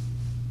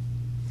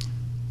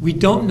 We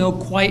don't know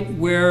quite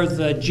where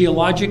the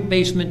geologic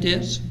basement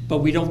is, but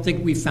we don't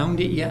think we found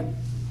it yet.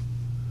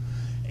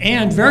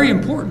 And very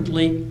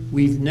importantly,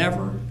 we've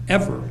never,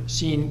 ever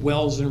seen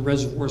wells and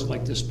reservoirs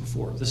like this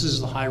before. This is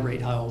the high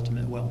rate, high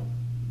ultimate well.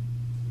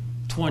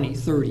 20,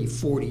 30,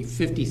 40,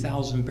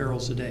 50,000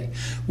 barrels a day.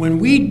 When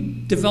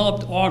we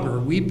developed Auger,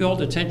 we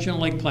built a tension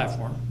leg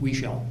platform, we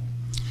Shell,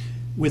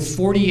 with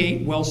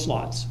 48 well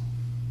slots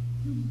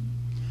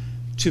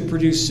to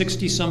produce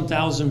 60-some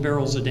thousand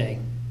barrels a day,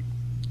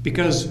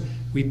 because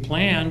we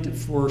planned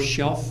for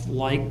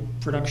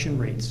shelf-like production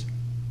rates.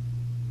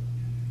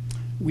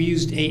 We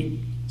used 8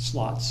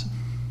 slots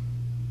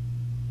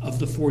of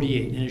the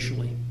 48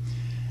 initially.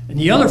 And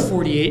the other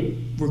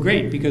 48 were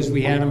great because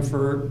we had them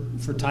for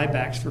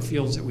tiebacks for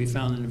fields that we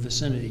found in the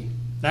vicinity.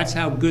 That's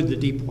how good the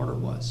Deepwater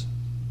was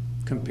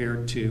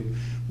compared to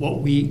what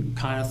we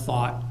kind of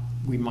thought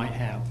we might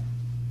have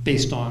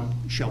based on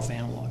shelf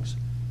analogs.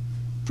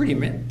 Pretty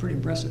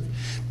impressive.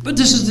 But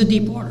this is the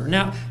Deepwater.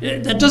 Now,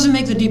 that doesn't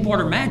make the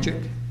Deepwater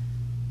magic.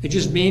 It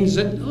just means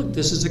that, look,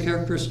 this is a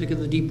characteristic of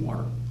the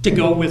Deepwater. To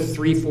go with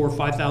 3, 4,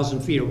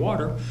 5,000 feet of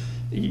water,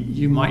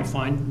 you might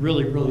find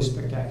really, really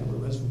spectacular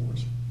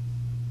reservoirs.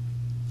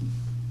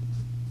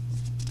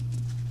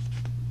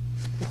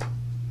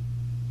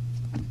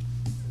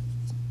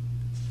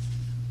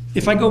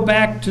 If I go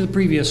back to the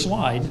previous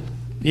slide,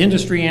 the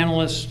industry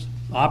analysts,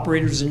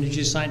 operators, and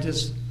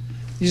geoscientists,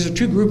 these are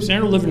two groups,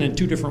 and they're living in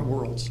two different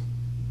worlds,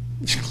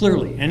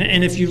 clearly.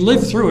 And if you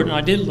live through it, and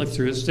I did live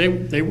through this,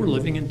 they were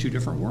living in two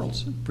different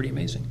worlds. Pretty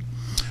amazing.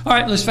 All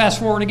right, let's fast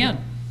forward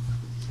again.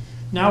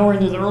 Now we're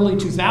into the early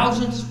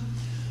 2000s.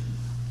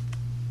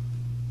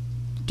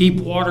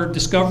 Deepwater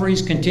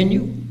discoveries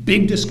continue,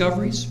 big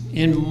discoveries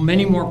in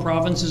many more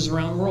provinces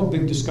around the world,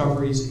 big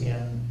discoveries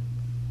in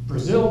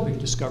Brazil, big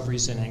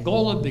discoveries in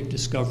Angola, big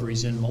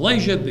discoveries in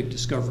Malaysia, big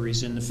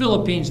discoveries in the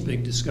Philippines,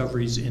 big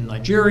discoveries in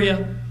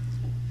Nigeria,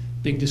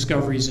 big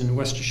discoveries in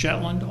West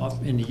Shetland,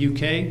 off in the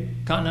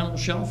UK continental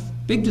shelf,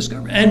 big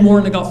discovery, and more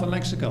in the Gulf of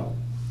Mexico.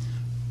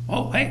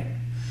 Oh, hey,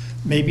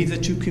 maybe the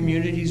two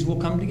communities will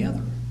come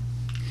together.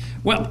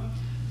 Well,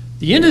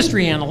 the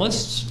industry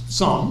analysts,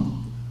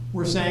 some,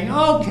 were saying,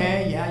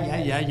 okay,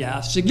 yeah,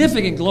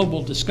 significant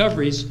global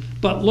discoveries,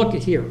 but look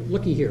at here,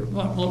 looky here,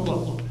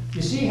 look.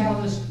 You see how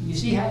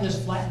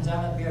this flattens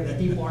out up here? The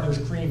Deepwater's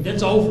creamed.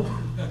 It's over.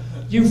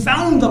 You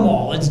found them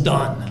all. It's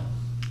done.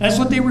 That's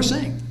what they were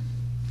saying.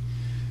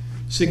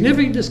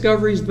 Significant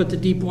discoveries, but the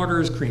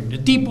Deepwater is creamed. The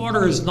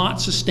Deepwater is not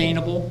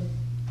sustainable.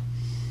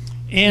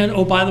 And,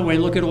 oh, by the way,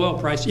 look at oil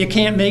price. You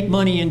can't make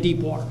money in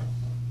Deepwater.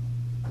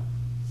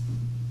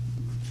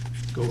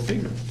 Go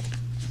figure.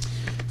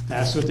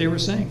 That's what they were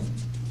saying.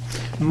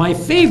 My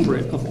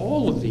favorite of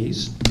all of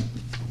these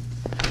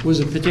was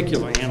a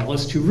particular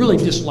analyst who really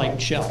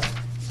disliked Shell.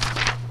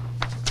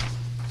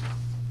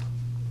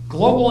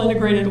 Global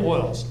integrated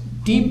oils,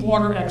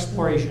 deepwater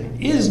exploration.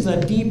 Is the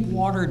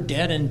Deepwater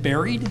dead and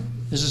buried?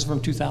 This is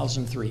from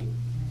 2003.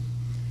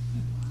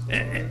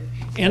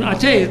 And I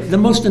tell you, the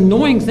most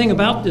annoying thing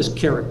about this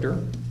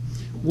character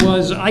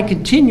was I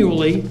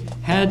continually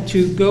had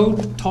to go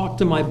talk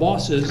to my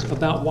bosses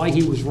about why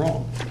he was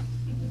wrong.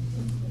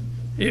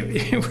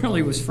 It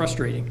really was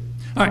frustrating.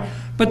 All right,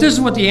 but this is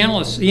what the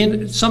analysts,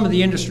 some of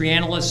the industry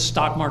analysts,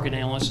 stock market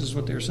analysts, is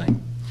what they're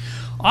saying.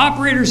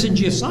 Operators and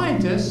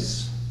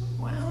geoscientists,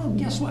 well,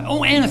 guess what?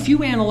 Oh, and a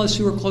few analysts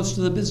who are close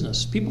to the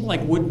business. People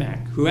like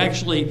Woodmac, who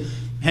actually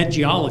had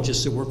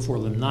geologists that worked for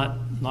them, not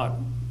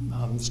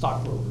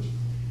stockbrokers.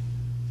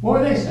 What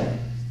were they saying?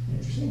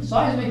 Interesting.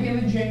 Seismic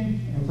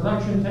imaging and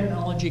production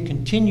technology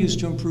continues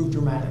to improve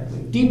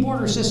dramatically.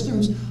 Deepwater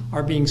systems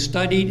are being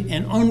studied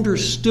and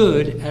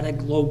understood at a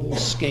global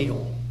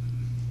scale.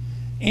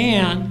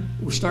 And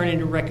we're starting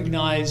to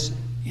recognize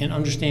and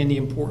understand the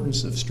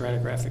importance of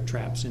stratigraphic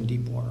traps in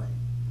deep water.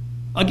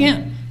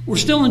 Again, we're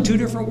still in two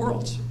different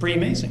worlds. Pretty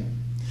amazing.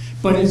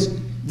 But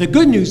the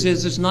good news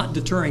is it's not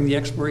deterring the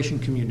exploration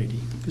community,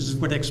 because it's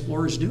what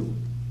explorers do.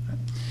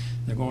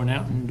 They're going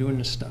out and doing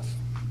this stuff.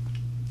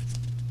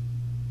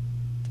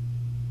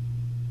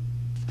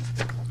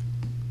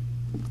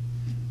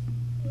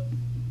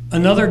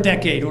 Another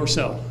decade or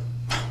so,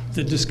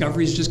 the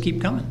discoveries just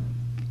keep coming.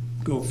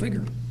 Go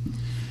figure.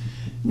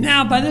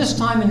 Now, by this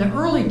time in the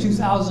early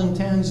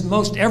 2010s,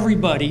 most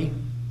everybody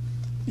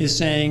is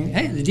saying,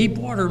 hey, the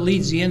Deepwater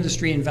leads the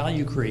industry in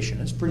value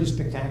creation. It's pretty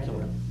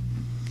spectacular.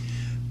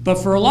 But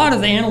for a lot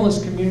of the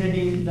analyst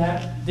community,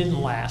 that didn't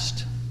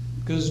last,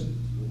 because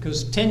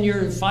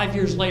 5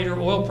 years later,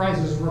 oil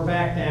prices were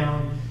back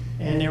down,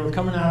 and they were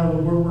coming out of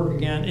the woodwork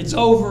again. It's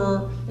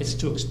over. It's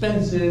too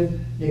expensive.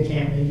 You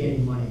can't make any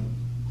money.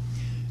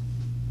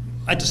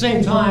 At the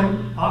same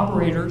time,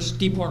 operators,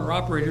 deepwater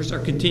operators, are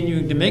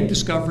continuing to make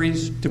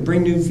discoveries, to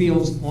bring new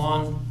fields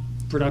on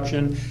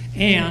production,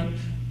 and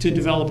to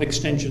develop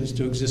extensions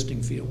to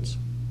existing fields,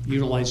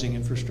 utilizing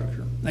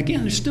infrastructure.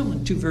 Again, they're still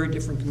in two very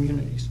different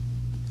communities.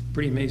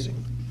 Pretty amazing.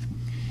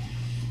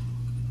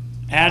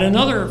 Add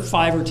another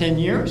 5 or 10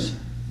 years.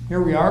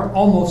 Here we are,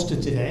 almost to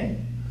today.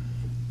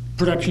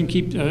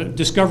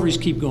 Discoveries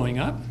keep going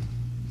up.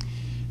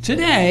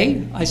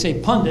 Today, I say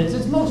pundits,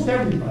 it's most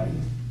everybody.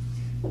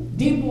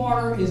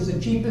 Deepwater is the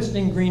cheapest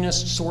and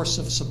greenest source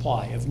of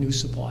supply, of new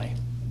supply.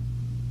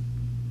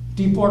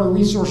 Deepwater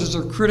resources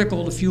are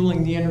critical to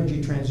fueling the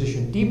energy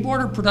transition.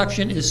 Deepwater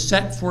production is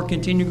set for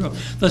continued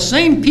growth. The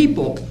same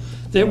people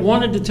that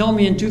wanted to tell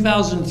me in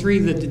 2003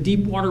 that the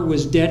Deepwater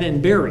was dead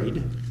and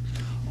buried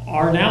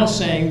are now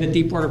saying that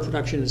deepwater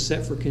production is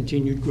set for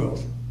continued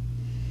growth.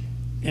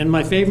 And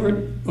my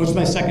favorite, oh, it's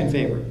my second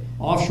favorite,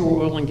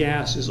 offshore oil and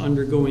gas is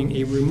undergoing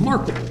a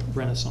remarkable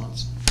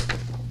renaissance.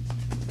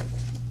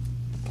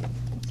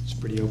 It's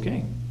pretty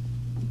okay.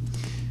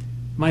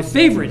 My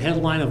favorite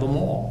headline of them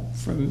all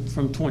from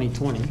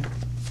 2020,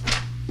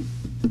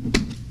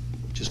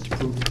 just to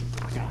prove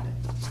I got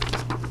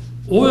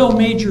it. Oil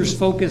majors'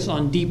 focus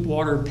on deep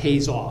water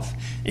pays off.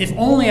 If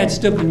only I'd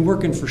still been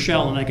working for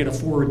Shell and I could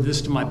afford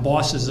this to my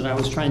bosses that I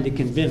was trying to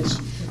convince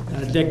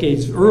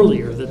decades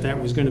earlier that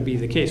that was going to be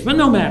the case. But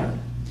no matter.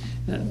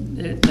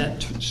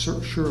 That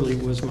surely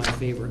was my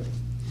favorite.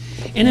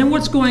 And then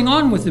what's going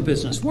on with the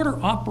business? What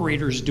are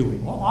operators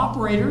doing? Well,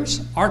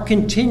 operators are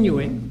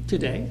continuing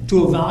today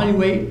to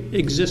evaluate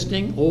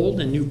existing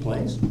old and new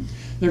plays.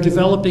 They're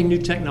developing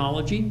new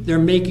technology. They're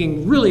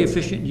making really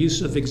efficient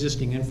use of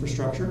existing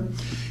infrastructure.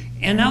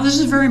 And now this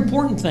is a very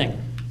important thing.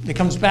 It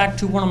comes back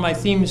to one of my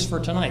themes for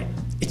tonight.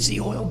 It's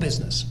the oil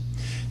business.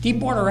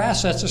 Deepwater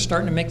assets are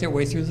starting to make their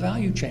way through the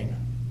value chain.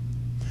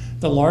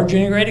 The large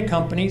integrated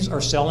companies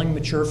are selling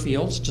mature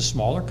fields to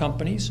smaller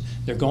companies.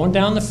 They're going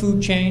down the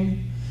food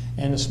chain.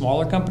 And the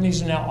smaller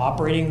companies are now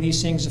operating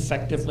these things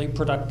effectively,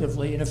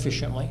 productively, and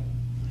efficiently.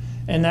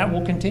 And that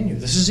will continue.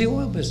 This is the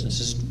oil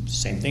business. The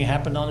same thing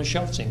happened on the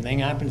shelf. Same thing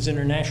happens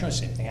internationally.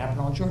 Same thing happened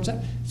on shore.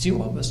 It's the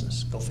oil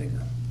business. Go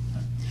figure.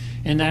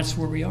 And that's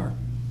where we are.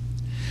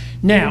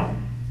 Now,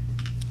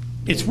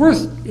 it's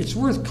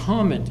worth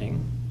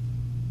commenting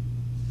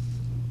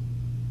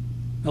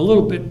a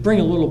little bit, bring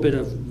a little bit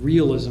of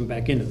realism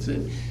back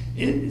into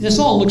it. This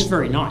all looks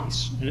very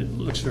nice, and it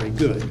looks very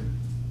good.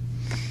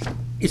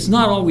 It's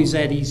not always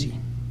that easy.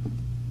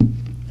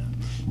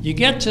 You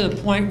get to the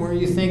point where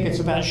you think it's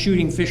about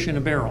shooting fish in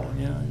a barrel,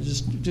 you know,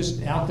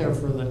 just out there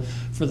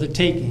for the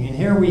taking. And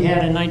here we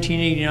had in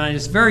 1989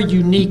 this very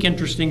unique,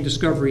 interesting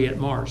discovery at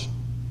Mars.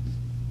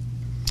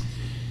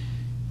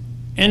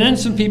 And then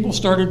some people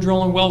started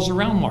drilling wells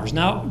around Mars.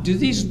 Now, do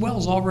these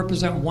wells all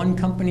represent one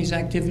company's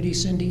activity,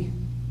 Cindy?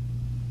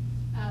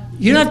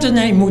 You don't have to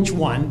name which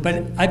one,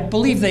 but I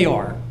believe they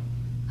are.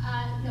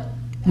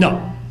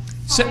 No.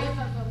 Five of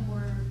them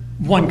were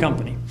one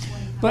company.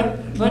 But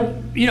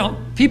you know,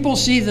 people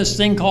see this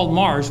thing called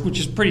Mars, which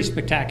is pretty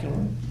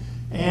spectacular,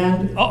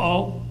 and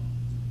uh-oh,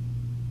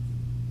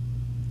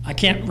 I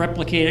can't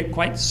replicate it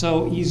quite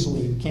so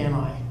easily, can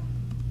I?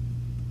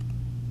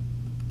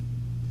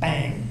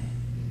 Bang.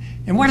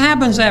 And what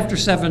happens after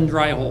 7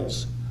 dry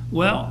holes?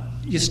 Well,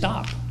 you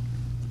stop.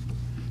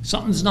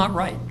 Something's not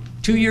right.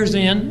 2 years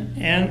in,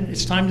 and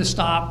it's time to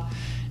stop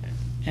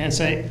and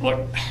say, look,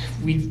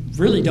 we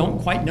really don't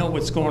quite know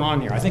what's going on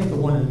here. I think the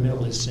one in the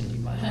middle is Cindy.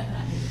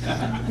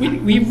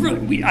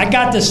 I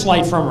got this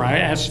slide from her. I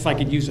asked if I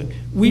could use it.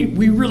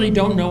 We really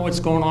don't know what's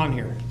going on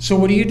here. So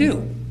what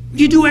do?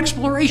 You do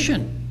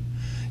exploration.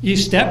 You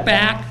step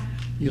back,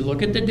 you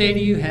look at the data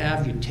you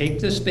have, you take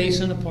the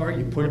basin apart,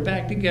 you put it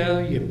back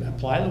together, you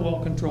apply the well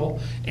control,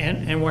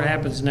 and what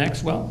happens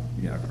next? Well,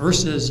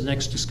 Ursa is the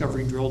next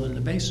discovery drilled in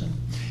the basin.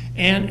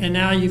 And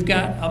now you've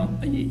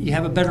got, you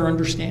have a better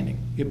understanding.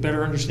 You have a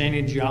better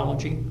understanding of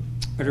geology,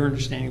 better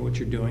understanding of what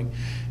you're doing.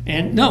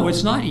 And no,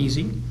 it's not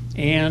easy.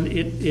 And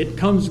it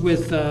comes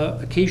with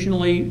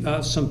occasionally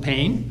some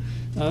pain,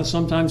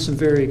 sometimes some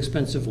very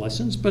expensive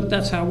lessons, but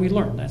that's how we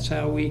learn. That's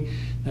how we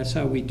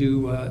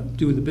do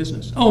the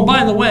business. Oh,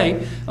 by the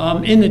way,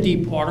 in the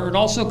deep water, it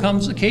also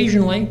comes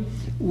occasionally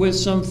with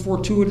some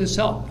fortuitous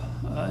help.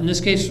 In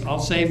this case, I'll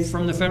say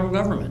from the federal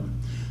government.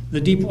 The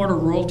Deepwater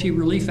Royalty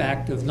Relief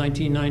Act of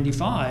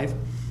 1995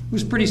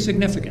 was pretty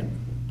significant.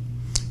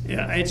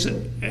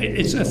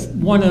 It's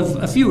one of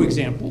a few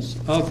examples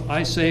of,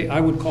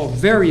 I would call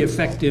very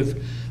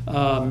effective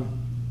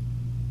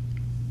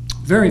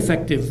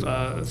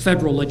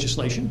federal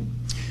legislation.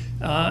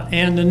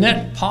 And the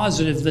net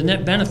positive, the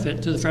net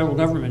benefit to the federal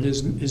government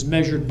is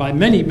measured by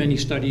many, many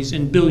studies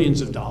in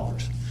billions of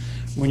dollars.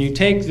 When you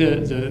take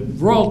the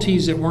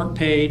royalties that weren't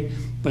paid,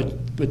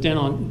 but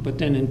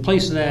then in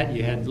place of that,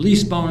 you had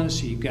lease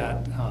bonus, you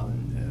got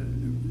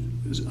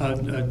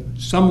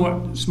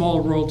somewhat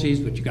smaller royalties,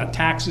 but you got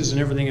taxes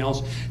and everything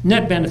else.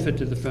 Net benefit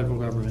to the federal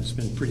government has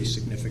been pretty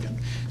significant.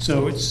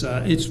 So it's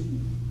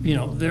you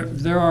know,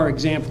 there are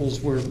examples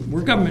where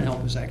government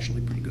help is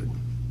actually pretty good.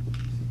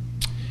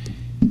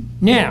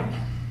 Now,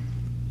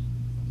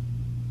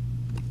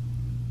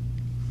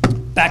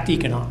 back to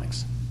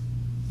economics.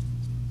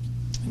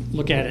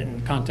 Look at it in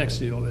the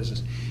context of the oil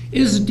business.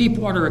 Is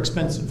Deepwater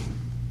expensive?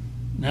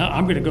 Now,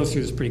 I'm going to go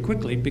through this pretty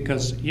quickly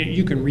because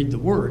you can read the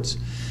words.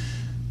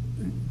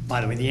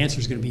 By the way, the answer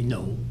is going to be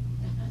no.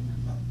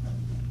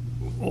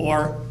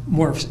 Or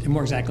more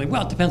exactly,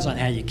 well, it depends on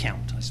how you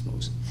count, I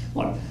suppose.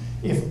 Look,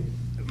 if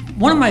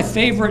one of my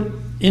favorite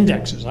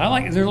indexes, there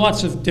are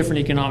lots of different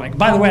economic.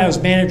 By the way, I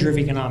was manager of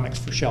economics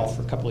for Shell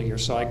for a couple of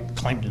years, so I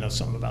claim to know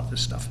something about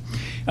this stuff.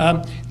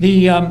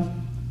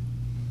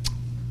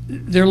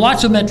 there are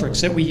lots of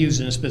metrics that we use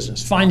in this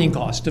business. Finding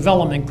cost,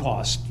 development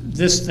cost,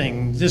 this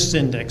thing, this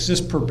index,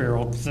 this per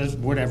barrel,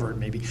 whatever it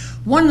may be.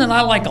 One that I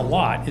like a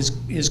lot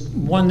is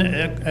one,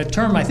 a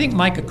term I think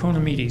Mike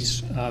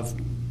Economides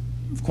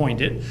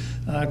coined it,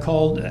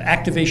 called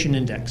activation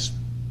index,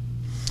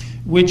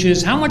 which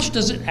is how much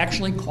does it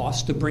actually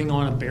cost to bring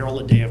on a barrel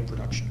a day of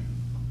production.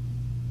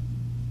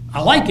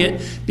 I like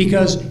it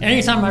because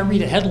anytime I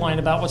read a headline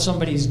about what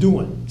somebody's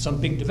doing, some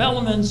big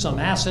development, some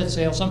asset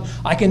sale,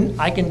 I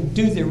can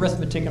do the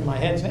arithmetic in my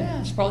head and say,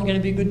 it's probably going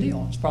to be a good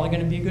deal. It's probably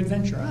going to be a good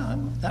venture.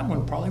 That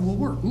one probably will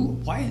work. Ooh,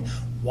 why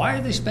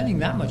are they spending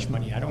that much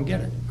money? I don't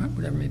get it.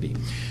 Whatever it may be.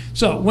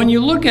 So when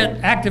you look at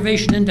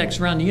activation index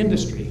around the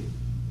industry,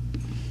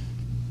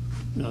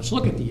 let's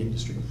look at the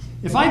industry.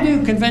 If I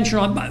do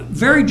conventional,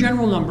 very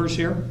general numbers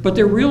here, but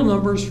they're real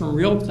numbers from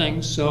real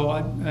things, so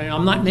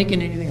I'm not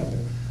making anything up there.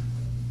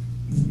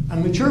 A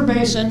mature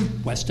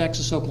basin, West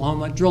Texas,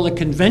 Oklahoma, drill a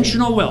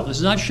conventional well. This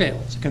is not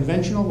shale, it's a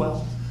conventional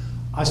well.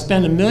 I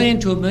spend $1 million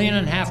to $1.5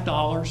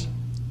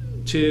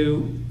 million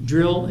to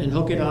drill and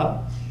hook it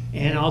up,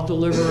 and I'll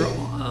deliver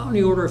on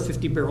the order of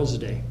 50 barrels a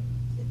day.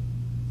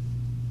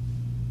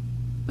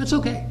 That's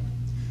okay.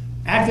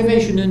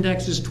 Activation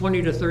index is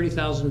 $20,000 to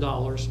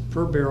 $30,000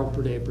 per barrel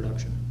per day of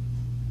production.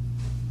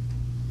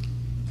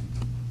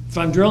 If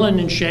I'm drilling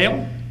in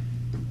shale,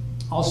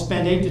 I'll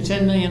spend $8 to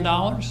 $10 million.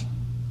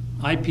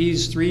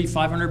 IP's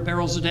 500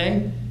 barrels a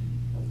day.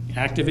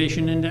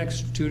 Activation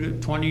index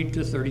 20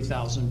 to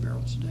 30,000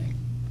 barrels a day.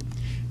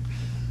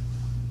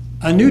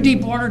 A new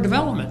deepwater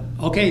development.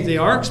 Okay, they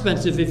are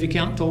expensive if you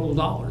count total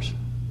dollars.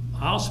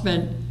 I'll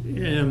spend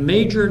in a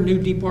major new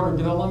deepwater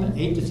development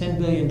 $8 to $10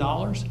 billion,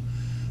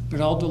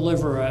 but I'll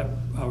deliver a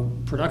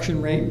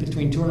production rate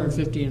between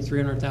 250 and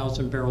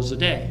 300,000 barrels a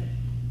day,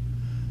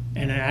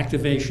 and an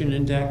activation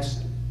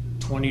index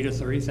 20 to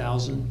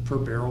 30,000 per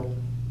barrel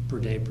per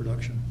day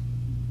production.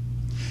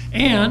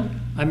 And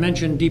I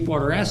mentioned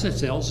deepwater asset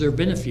sales. There have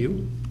been a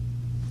few.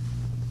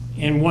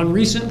 And one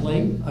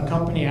recently, a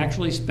company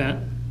actually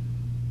spent,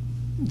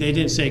 they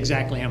didn't say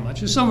exactly how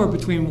much, it's somewhere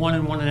between $1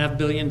 and $1.5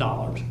 billion.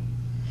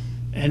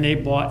 And they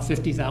bought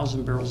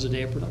 50,000 barrels a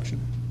day of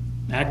production.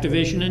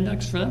 Activation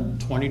index for them,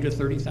 20 to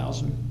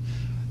 30,000.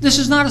 This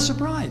is not a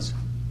surprise.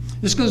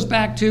 This goes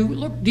back to,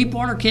 look,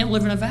 deepwater can't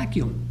live in a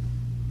vacuum.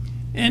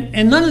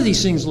 And none of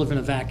these things live in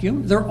a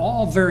vacuum. They're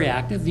all very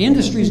active. The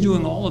industry's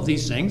doing all of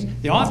these things.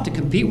 They all have to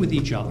compete with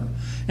each other.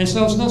 And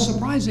so it's no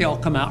surprise they all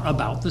come out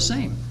about the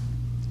same.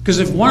 Because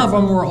if one of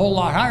them were a whole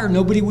lot higher,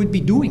 nobody would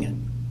be doing it.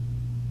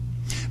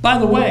 By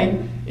the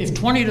way, if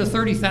 20 to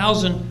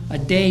 30,000 a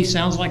day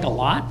sounds like a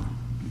lot,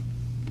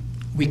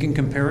 we can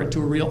compare it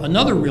to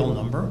another real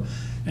number,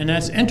 and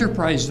that's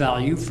enterprise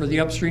value for the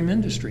upstream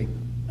industry.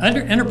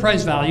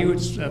 Enterprise value,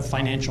 it's a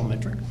financial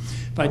metric.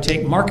 If I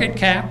take market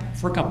cap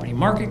for a company,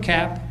 market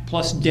cap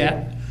plus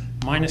debt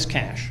minus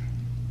cash,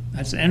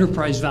 that's the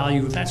enterprise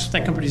value, that's what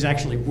that company's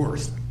actually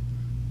worth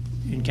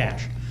in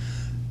cash.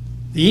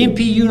 The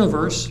E&P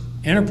universe,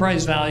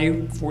 enterprise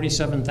value,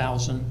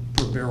 47,000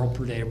 per barrel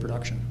per day of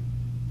production.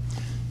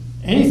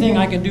 Anything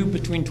I can do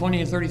between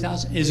 20 and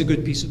 30,000 is a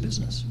good piece of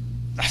business.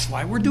 That's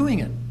why we're doing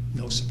it.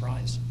 No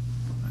surprise.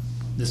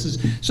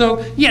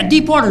 So yeah,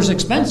 deepwater's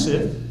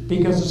expensive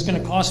because it's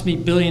going to cost me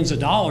billions of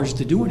dollars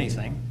to do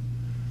anything.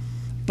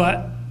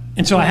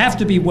 And so I have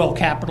to be well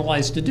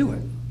capitalized to do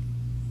it.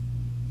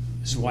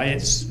 This is why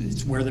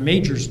it's where the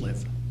majors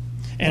live.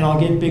 And I'll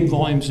get big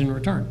volumes in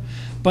return.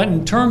 But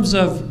in terms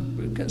of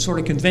sort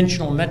of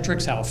conventional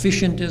metrics, how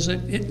efficient is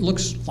it? It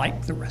looks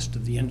like the rest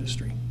of the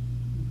industry.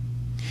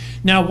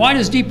 Now, why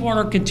does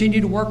deepwater continue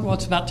to work? Well,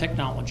 it's about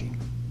technology.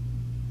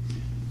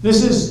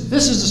 This is the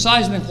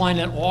seismic line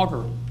that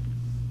Auger,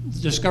 the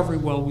discovery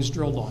well, was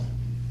drilled on.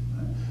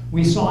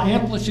 We saw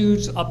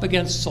amplitudes up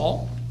against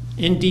salt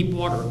in deep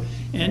water.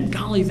 And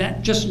golly,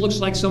 that just looks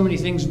like so many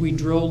things we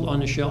drilled on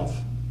the shelf.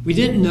 We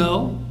didn't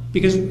know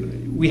because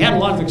we had a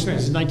lot of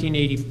experience in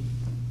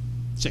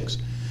 1986.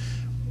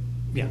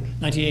 Yeah,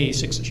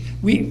 1986-ish.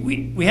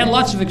 We had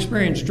lots of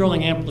experience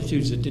drilling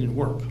amplitudes that didn't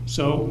work.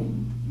 So,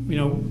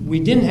 we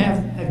didn't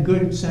have a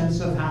good sense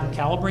of how to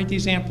calibrate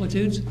these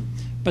amplitudes,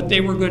 but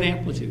they were good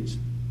amplitudes.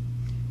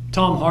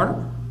 Tom Hart,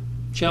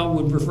 Shell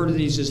would refer to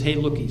these as hey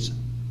lookies.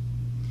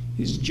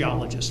 He's a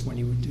geologist when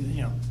he would do,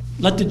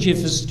 let the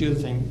geophysicists do the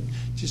thing,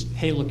 just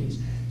hey lookies.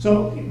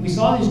 So we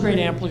saw these great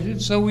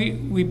amplitudes, so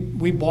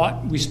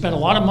we spent a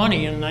lot of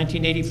money in a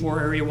 1984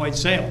 area-wide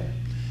sale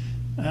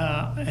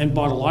and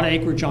bought a lot of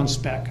acreage on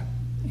spec.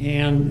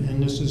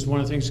 And this is one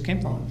of the things that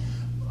came from it.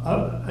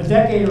 A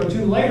decade or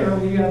two later,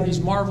 we have these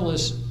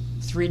marvelous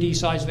 3D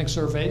seismic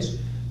surveys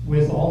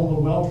with all the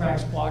well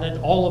tracks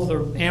plotted, all of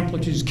the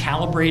amplitudes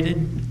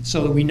calibrated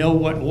so that we know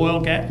what oil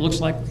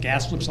looks like, what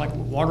gas looks like,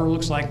 what water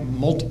looks like,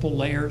 multiple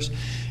layers,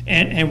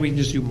 and we can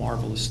just do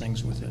marvelous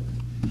things with it.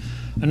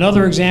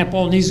 Another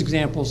example, and these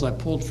examples I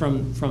pulled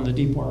from the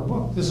Deepwater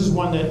book. This is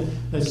one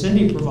that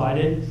Cindy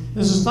provided.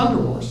 This is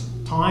Thunder Horse.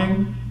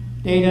 Time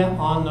data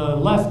on the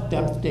left,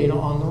 depth data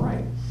on the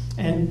right.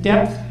 And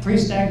depth,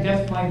 pre-stack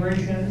depth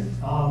migration,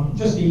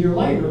 just a year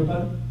later,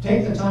 but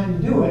take the time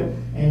to do it,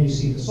 and you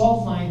see the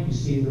salt line, you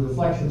see the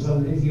reflections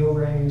underneath the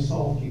overhanging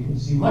salt, you can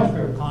see much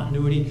better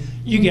continuity,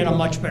 you get a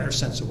much better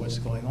sense of what's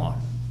going on.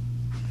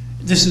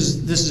 This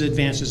is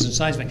advances in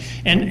seismic.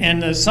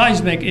 And the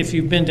seismic, if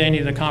you've been to any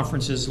of the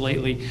conferences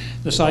lately,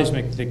 the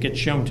seismic that gets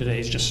shown today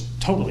is just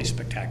totally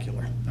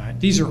spectacular. Right?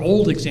 These are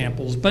old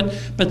examples, but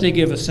they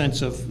give a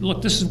sense of,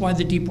 look, this is why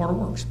the Deepwater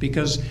works,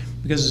 because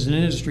it's an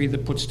industry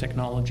that puts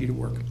technology to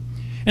work.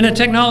 And the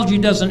technology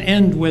doesn't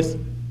end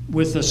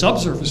with the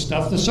subsurface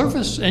stuff. The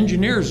surface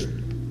engineers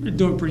are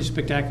doing pretty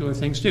spectacular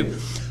things too.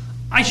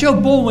 I show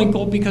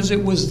Bullwinkle because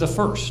it was the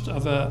first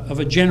of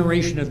a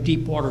generation of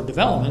deepwater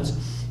developments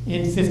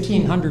in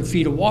 1,500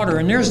 feet of water.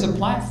 And there's the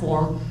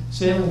platform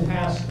sailing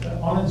past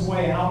on its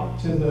way out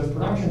to the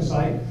production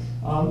site.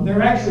 There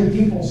are actually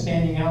people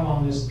standing out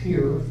on this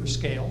pier for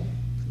scale,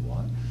 if you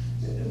want.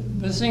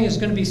 This thing is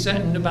going to be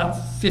set in about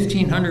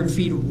 1,500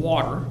 feet of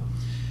water,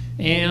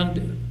 and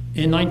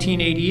in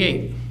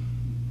 1988.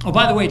 Oh,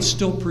 by the way, it's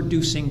still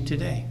producing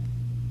today.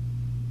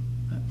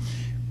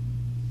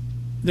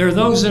 There are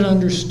those that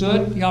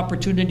understood the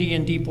opportunity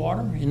in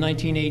Deepwater in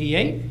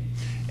 1988,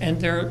 and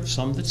there are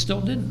some that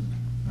still didn't.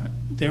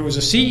 There was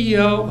a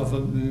CEO of a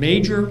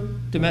major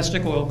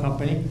domestic oil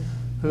company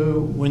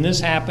who, when this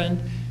happened,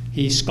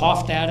 he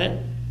scoffed at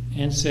it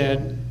and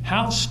said,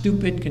 "How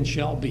stupid can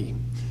Shell be?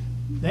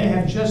 They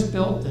have just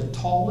built the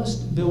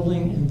tallest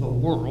building in the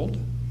world,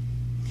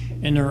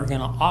 and they're going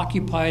to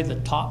occupy the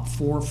top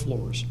 4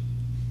 floors."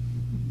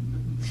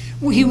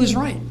 Well, he was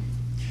right.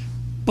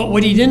 But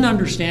what he didn't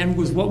understand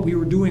was what we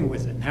were doing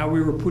with it and how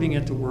we were putting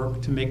it to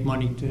work to make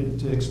money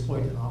to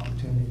exploit an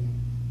opportunity.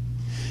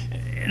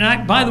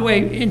 And by the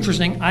way,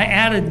 interesting, I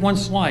added one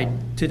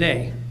slide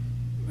today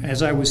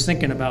as I was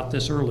thinking about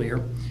this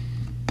earlier.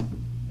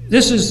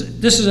 This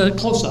is a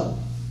close-up.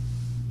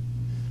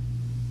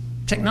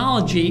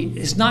 Technology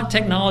is not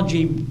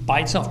technology by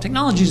itself.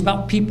 Technology is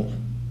about people.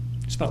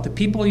 It's about the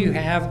people you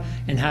have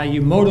and how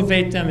you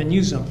motivate them and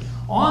use them.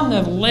 On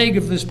the leg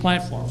of this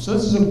platform, so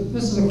this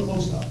is a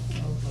close-up,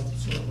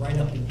 sort of right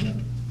up in here.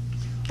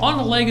 On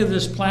the leg of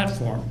this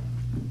platform,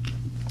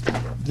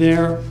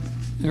 there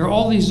are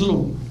all these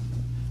little,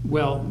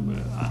 well,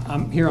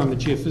 I'm a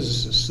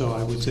geophysicist, so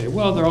I would say,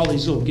 well, there are all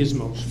these little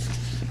gizmos.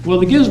 Well,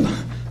 the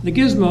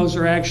gizmos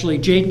are actually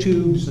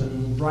J-tubes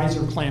and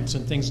riser clamps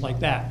and things like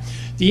that.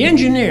 The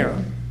engineer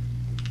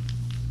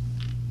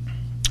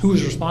who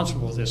was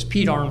responsible for this,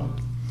 Pete Arnold,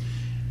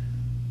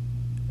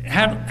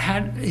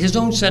 had his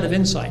own set of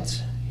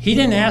insights. He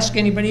didn't ask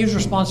anybody. He was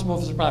responsible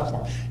for the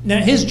platform.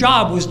 Now, his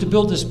job was to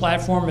build this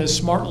platform as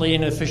smartly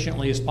and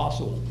efficiently as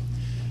possible.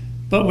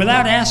 But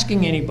without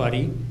asking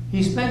anybody,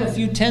 he spent a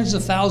few tens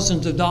of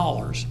thousands of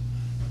dollars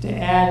to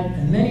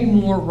add many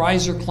more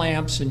riser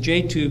clamps and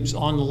J-tubes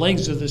on the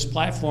legs of this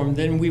platform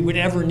than we would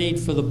ever need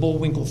for the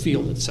Bullwinkle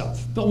field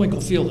itself. Bullwinkle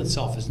field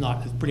itself is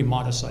not a pretty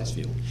modest-sized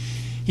field.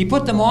 He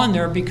put them on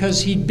there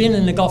because he'd been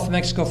in the Gulf of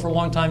Mexico for a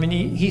long time, and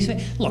he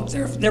said, look,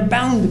 there are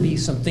bound to be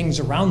some things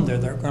around there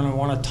that are going to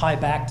want to tie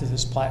back to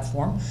this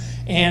platform.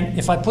 And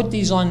if I put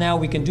these on now,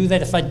 we can do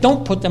that. If I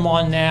don't put them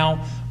on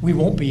now, we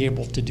won't be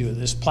able to do it.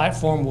 This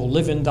platform will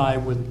live and die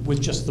with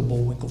just the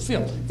Bullwinkle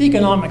field. The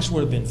economics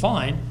would have been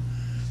fine,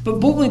 but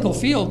Bullwinkle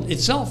field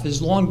itself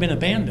has long been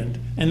abandoned,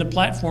 and the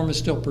platform is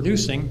still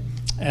producing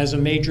as a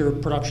major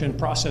production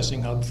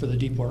processing hub for the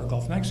Deepwater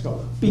Gulf of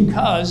Mexico,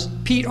 because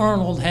Pete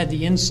Arnold had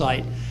the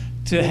insight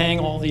to hang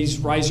all these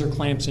riser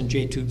clamps and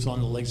J-tubes on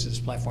the legs of this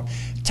platform.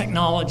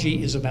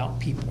 Technology is about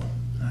people.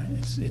 Right?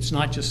 It's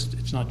not just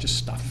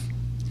stuff.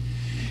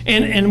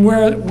 And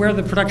where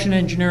the production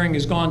engineering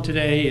has gone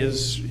today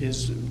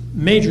is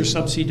major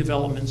subsea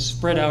developments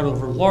spread out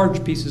over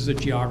large pieces of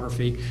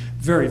geography,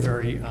 very,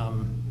 very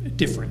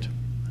different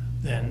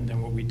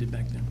than what we did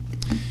back then.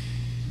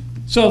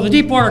 So the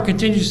Deepwater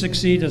continues to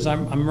succeed as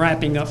I'm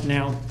wrapping up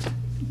now.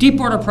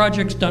 Deepwater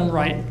projects done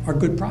right are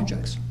good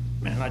projects.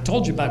 And I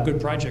told you about good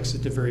projects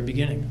at the very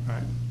beginning.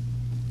 Right?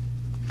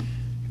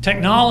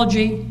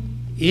 Technology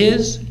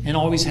is and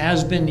always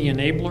has been the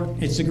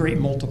enabler. It's a great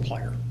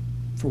multiplier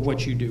for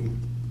what you do.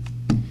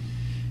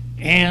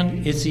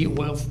 And it's the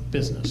oil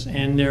business.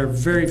 And there are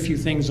very few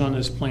things on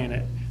this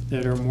planet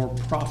that are more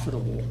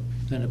profitable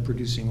than a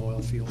producing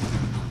oil field.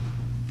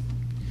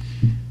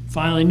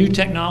 Finally, new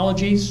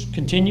technologies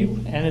continue,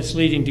 and it's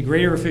leading to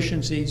greater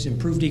efficiencies,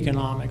 improved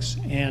economics,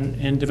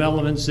 and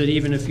developments that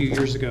even a few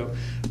years ago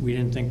we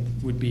didn't think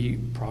would be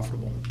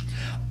profitable.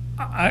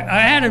 I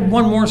added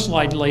one more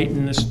slide late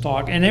in this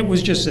talk, and it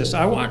was just this.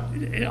 I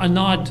want a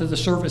nod to the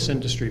service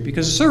industry,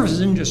 because the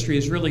service industry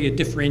is really a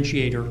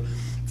differentiator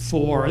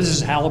for, this is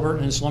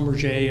Halliburton and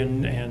Schlumberger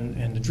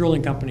and the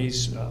drilling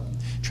companies,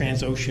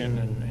 Transocean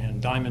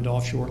and Diamond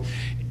Offshore.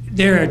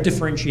 They're a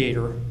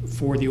differentiator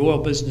for the oil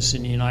business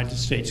in the United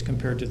States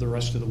compared to the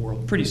rest of the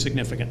world, pretty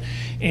significant.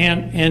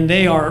 And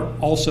they are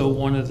also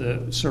one of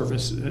the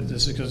service,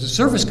 because the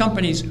service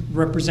companies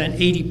represent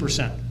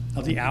 80%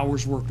 of the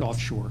hours worked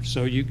offshore.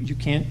 So you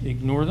can't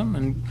ignore them.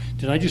 And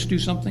did I just do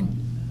something?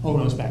 Oh,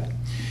 no, it's back.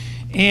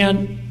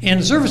 And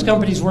the service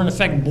companies were in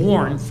effect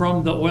born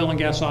from the oil and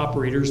gas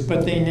operators,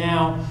 but they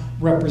now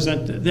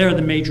represent, they're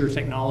the major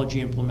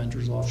technology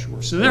implementers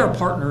offshore. So they're a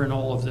partner in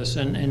all of this,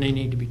 and they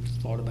need to be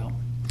thought about.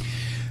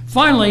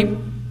 Finally,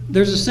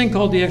 there's this thing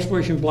called the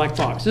exploration black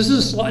box. This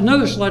is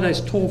another slide I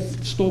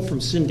stole from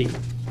Cindy.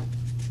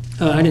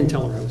 I didn't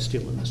tell her I was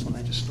stealing this one,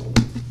 I just stole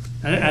it.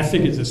 I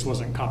figured this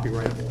wasn't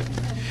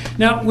copyrightable.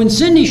 Now, when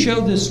Cindy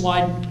showed this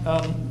slide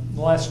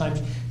the last time,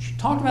 she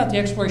talked about the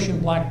exploration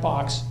black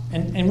box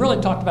and really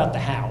talked about the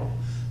how.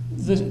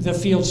 The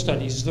field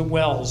studies, the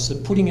wells, the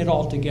putting it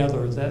all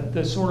together,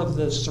 the sort of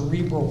the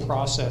cerebral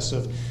process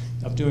of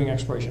doing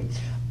exploration.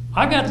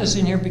 I got this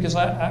in here because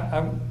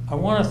I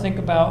want to think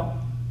about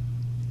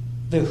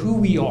the who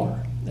we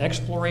are, the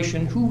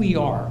exploration, who we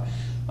are,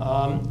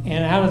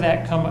 and out of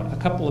that come a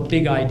couple of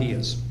big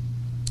ideas.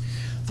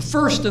 The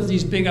first of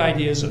these big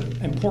ideas,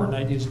 important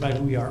ideas about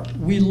who we are,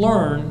 we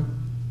learn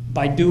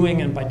by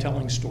doing and by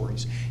telling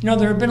stories. You know,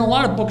 there have been a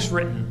lot of books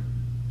written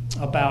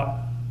about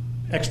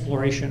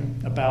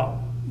exploration, about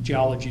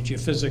geology,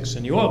 geophysics,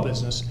 and the oil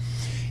business.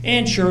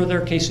 And sure,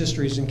 there are case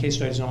histories and case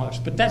studies and all that,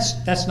 but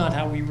that's not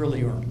how we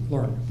really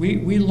learn.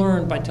 We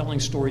learn by telling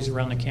stories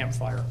around the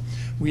campfire.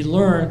 We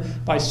learn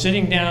by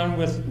sitting down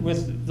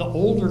with the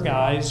older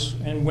guys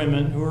and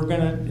women who are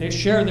going to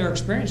share their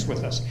experience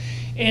with us.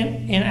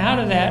 And out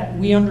of that,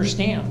 we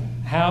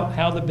understand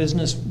how the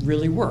business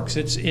really works.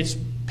 It's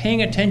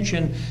paying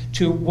attention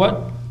to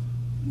what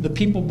the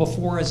people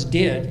before us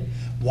did,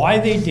 why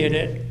they did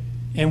it,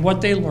 and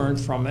what they learned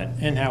from it,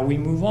 and how we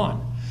move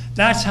on.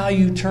 That's how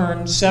you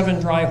turn 7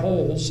 dry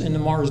holes in the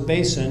Mars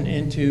Basin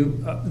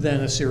into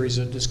then a series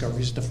of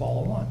discoveries to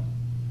follow on.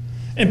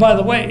 And by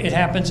the way, it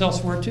happens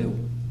elsewhere too.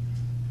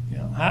 You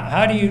know,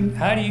 how do you?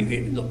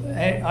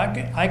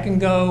 I can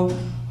go.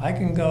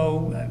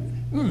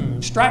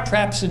 Strat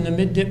traps in the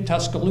mid-dip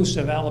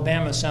Tuscaloosa of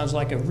Alabama sounds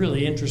like a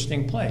really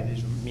interesting play.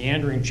 These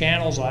meandering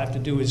channels. All I have to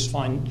do is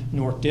find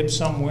north dip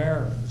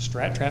somewhere.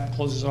 Strat trap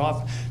closes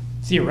off.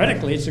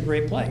 Theoretically, it's a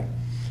great play.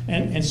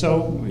 And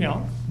so, you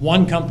know,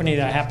 one company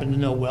that I happen to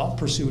know well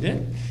pursued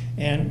it,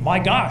 and my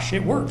gosh,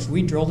 it works.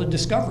 We drilled a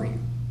discovery,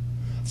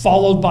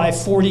 followed by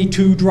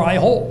 42 dry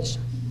holes.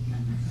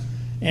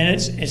 And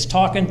it's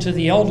talking to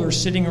the elders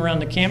sitting around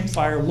the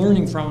campfire,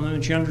 learning from them,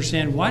 and you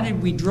understand, why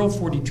did we drill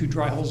 42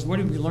 dry holes? What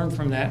did we learn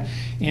from that?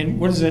 And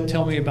what does that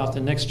tell me about the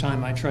next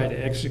time I try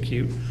to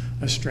execute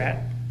a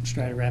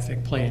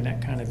stratigraphic play in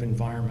that kind of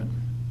environment?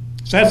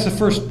 So that's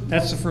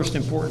the first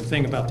important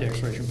thing about the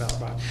exploration black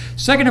box.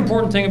 Second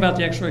important thing about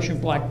the exploration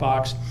black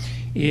box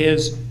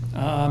is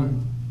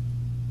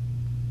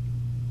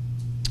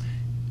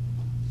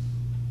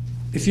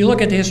if you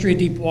look at the history of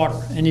Deepwater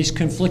and these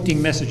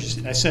conflicting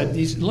messages, I said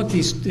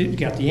you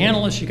got the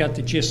analysts, you got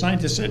the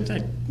geoscientists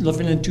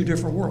living in 2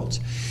 different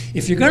worlds.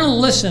 If you're going to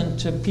listen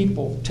to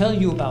people tell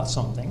you about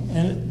something,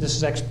 and this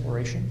is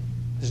exploration,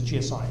 this is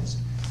geoscience,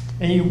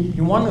 and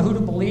you want to know who to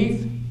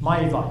believe, my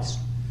advice.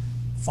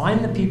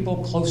 Find the people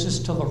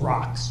closest to the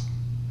rocks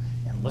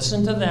and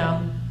listen to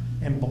them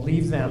and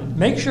believe them.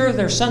 Make sure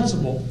they're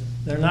sensible.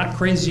 They're not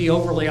crazy,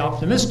 overly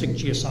optimistic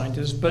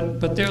geoscientists, but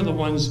they're the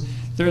ones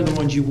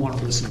you want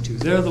to listen to.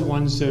 They're the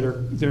ones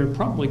they're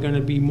probably going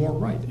to be more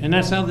right. And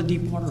that's how the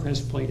Deepwater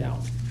has played out.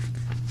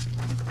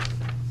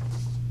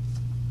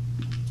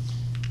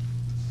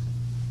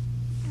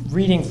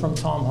 Reading from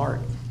Tom Hart.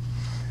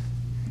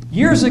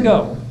 Years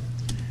ago,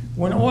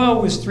 when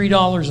oil was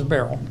 $3 a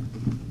barrel,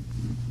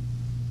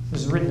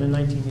 this was written in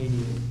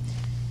 1988.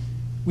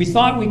 We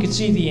thought we could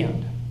see the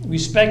end. We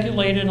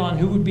speculated on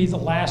who would be the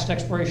last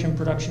exploration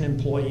production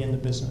employee in the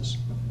business.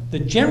 The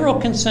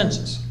general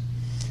consensus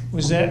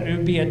was that it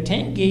would be a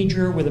tank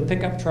gauger with a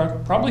pickup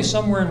truck, probably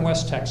somewhere in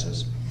West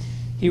Texas.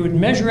 He would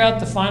measure out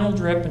the final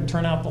drip and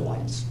turn out the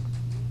lights.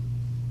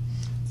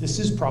 This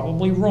is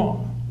probably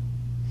wrong.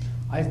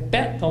 I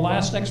bet the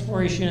last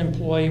exploration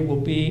employee will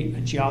be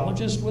a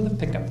geologist with a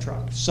pickup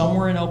truck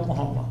somewhere in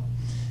Oklahoma.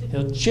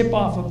 He'll chip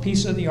off a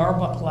piece of the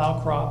Arbuckle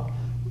outcrop,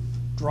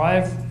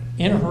 drive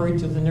in a hurry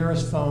to the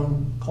nearest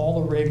phone,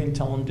 call the rig, and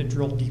tell him to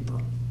drill deeper.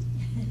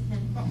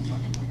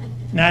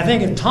 Now, I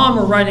think if Tom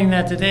were writing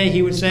that today,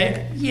 he would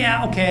say,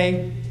 yeah,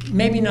 okay,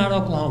 maybe not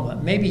Oklahoma.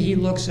 Maybe he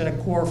looks at a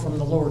core from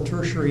the lower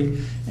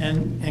tertiary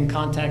and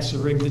contacts the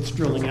rig that's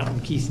drilling out in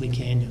Keithley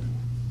Canyon.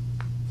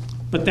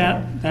 But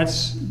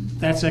that's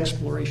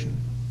exploration.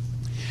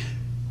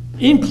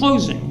 In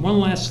closing, one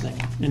last thing,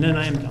 and then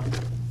I am done.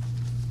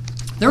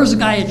 There was a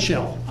guy at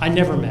Shell I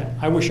never met.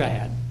 I wish I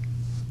had.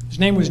 His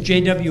name was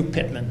J.W.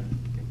 Pittman.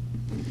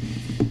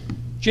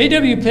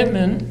 J.W.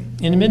 Pittman,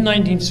 in the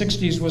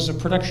mid-1960s, was a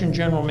production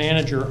general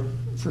manager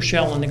for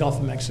Shell in the Gulf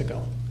of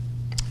Mexico.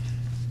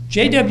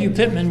 J.W.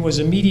 Pittman was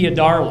a media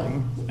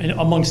darling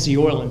amongst the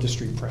oil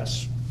industry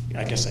press.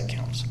 I guess that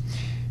counts.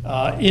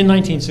 In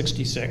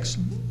 1966,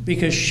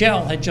 because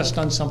Shell had just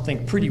done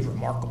something pretty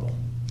remarkable.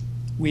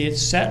 We had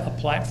set a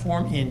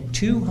platform in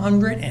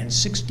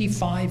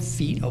 265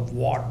 feet of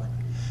water.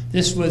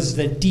 This was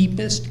the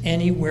deepest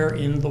anywhere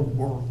in the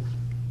world.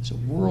 It's a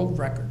world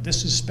record.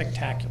 This is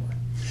spectacular.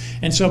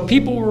 And so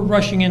people were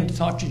rushing in to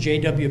talk to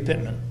J.W.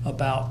 Pittman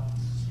about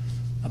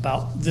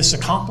this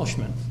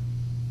accomplishment.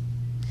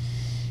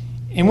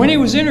 And when he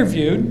was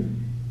interviewed,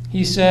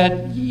 he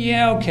said,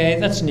 yeah, okay,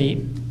 that's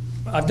neat.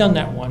 I've done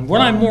that one.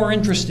 What I'm more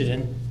interested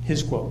in,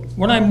 his quote,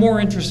 what I'm more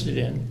interested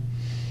in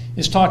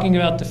is talking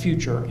about the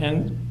future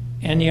and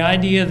the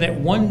idea that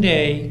one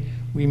day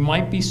we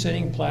might be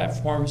setting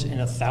platforms in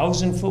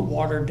 1,000-foot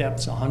water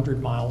depths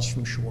 100 miles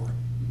from shore.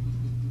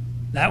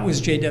 That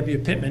was J.W.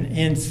 Pittman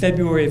in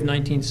February of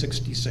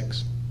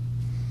 1966.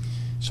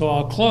 So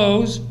I'll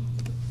close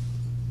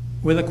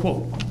with a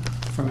quote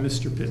from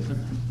Mr.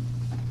 Pittman.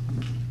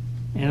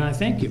 And I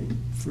thank you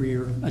for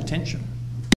your attention.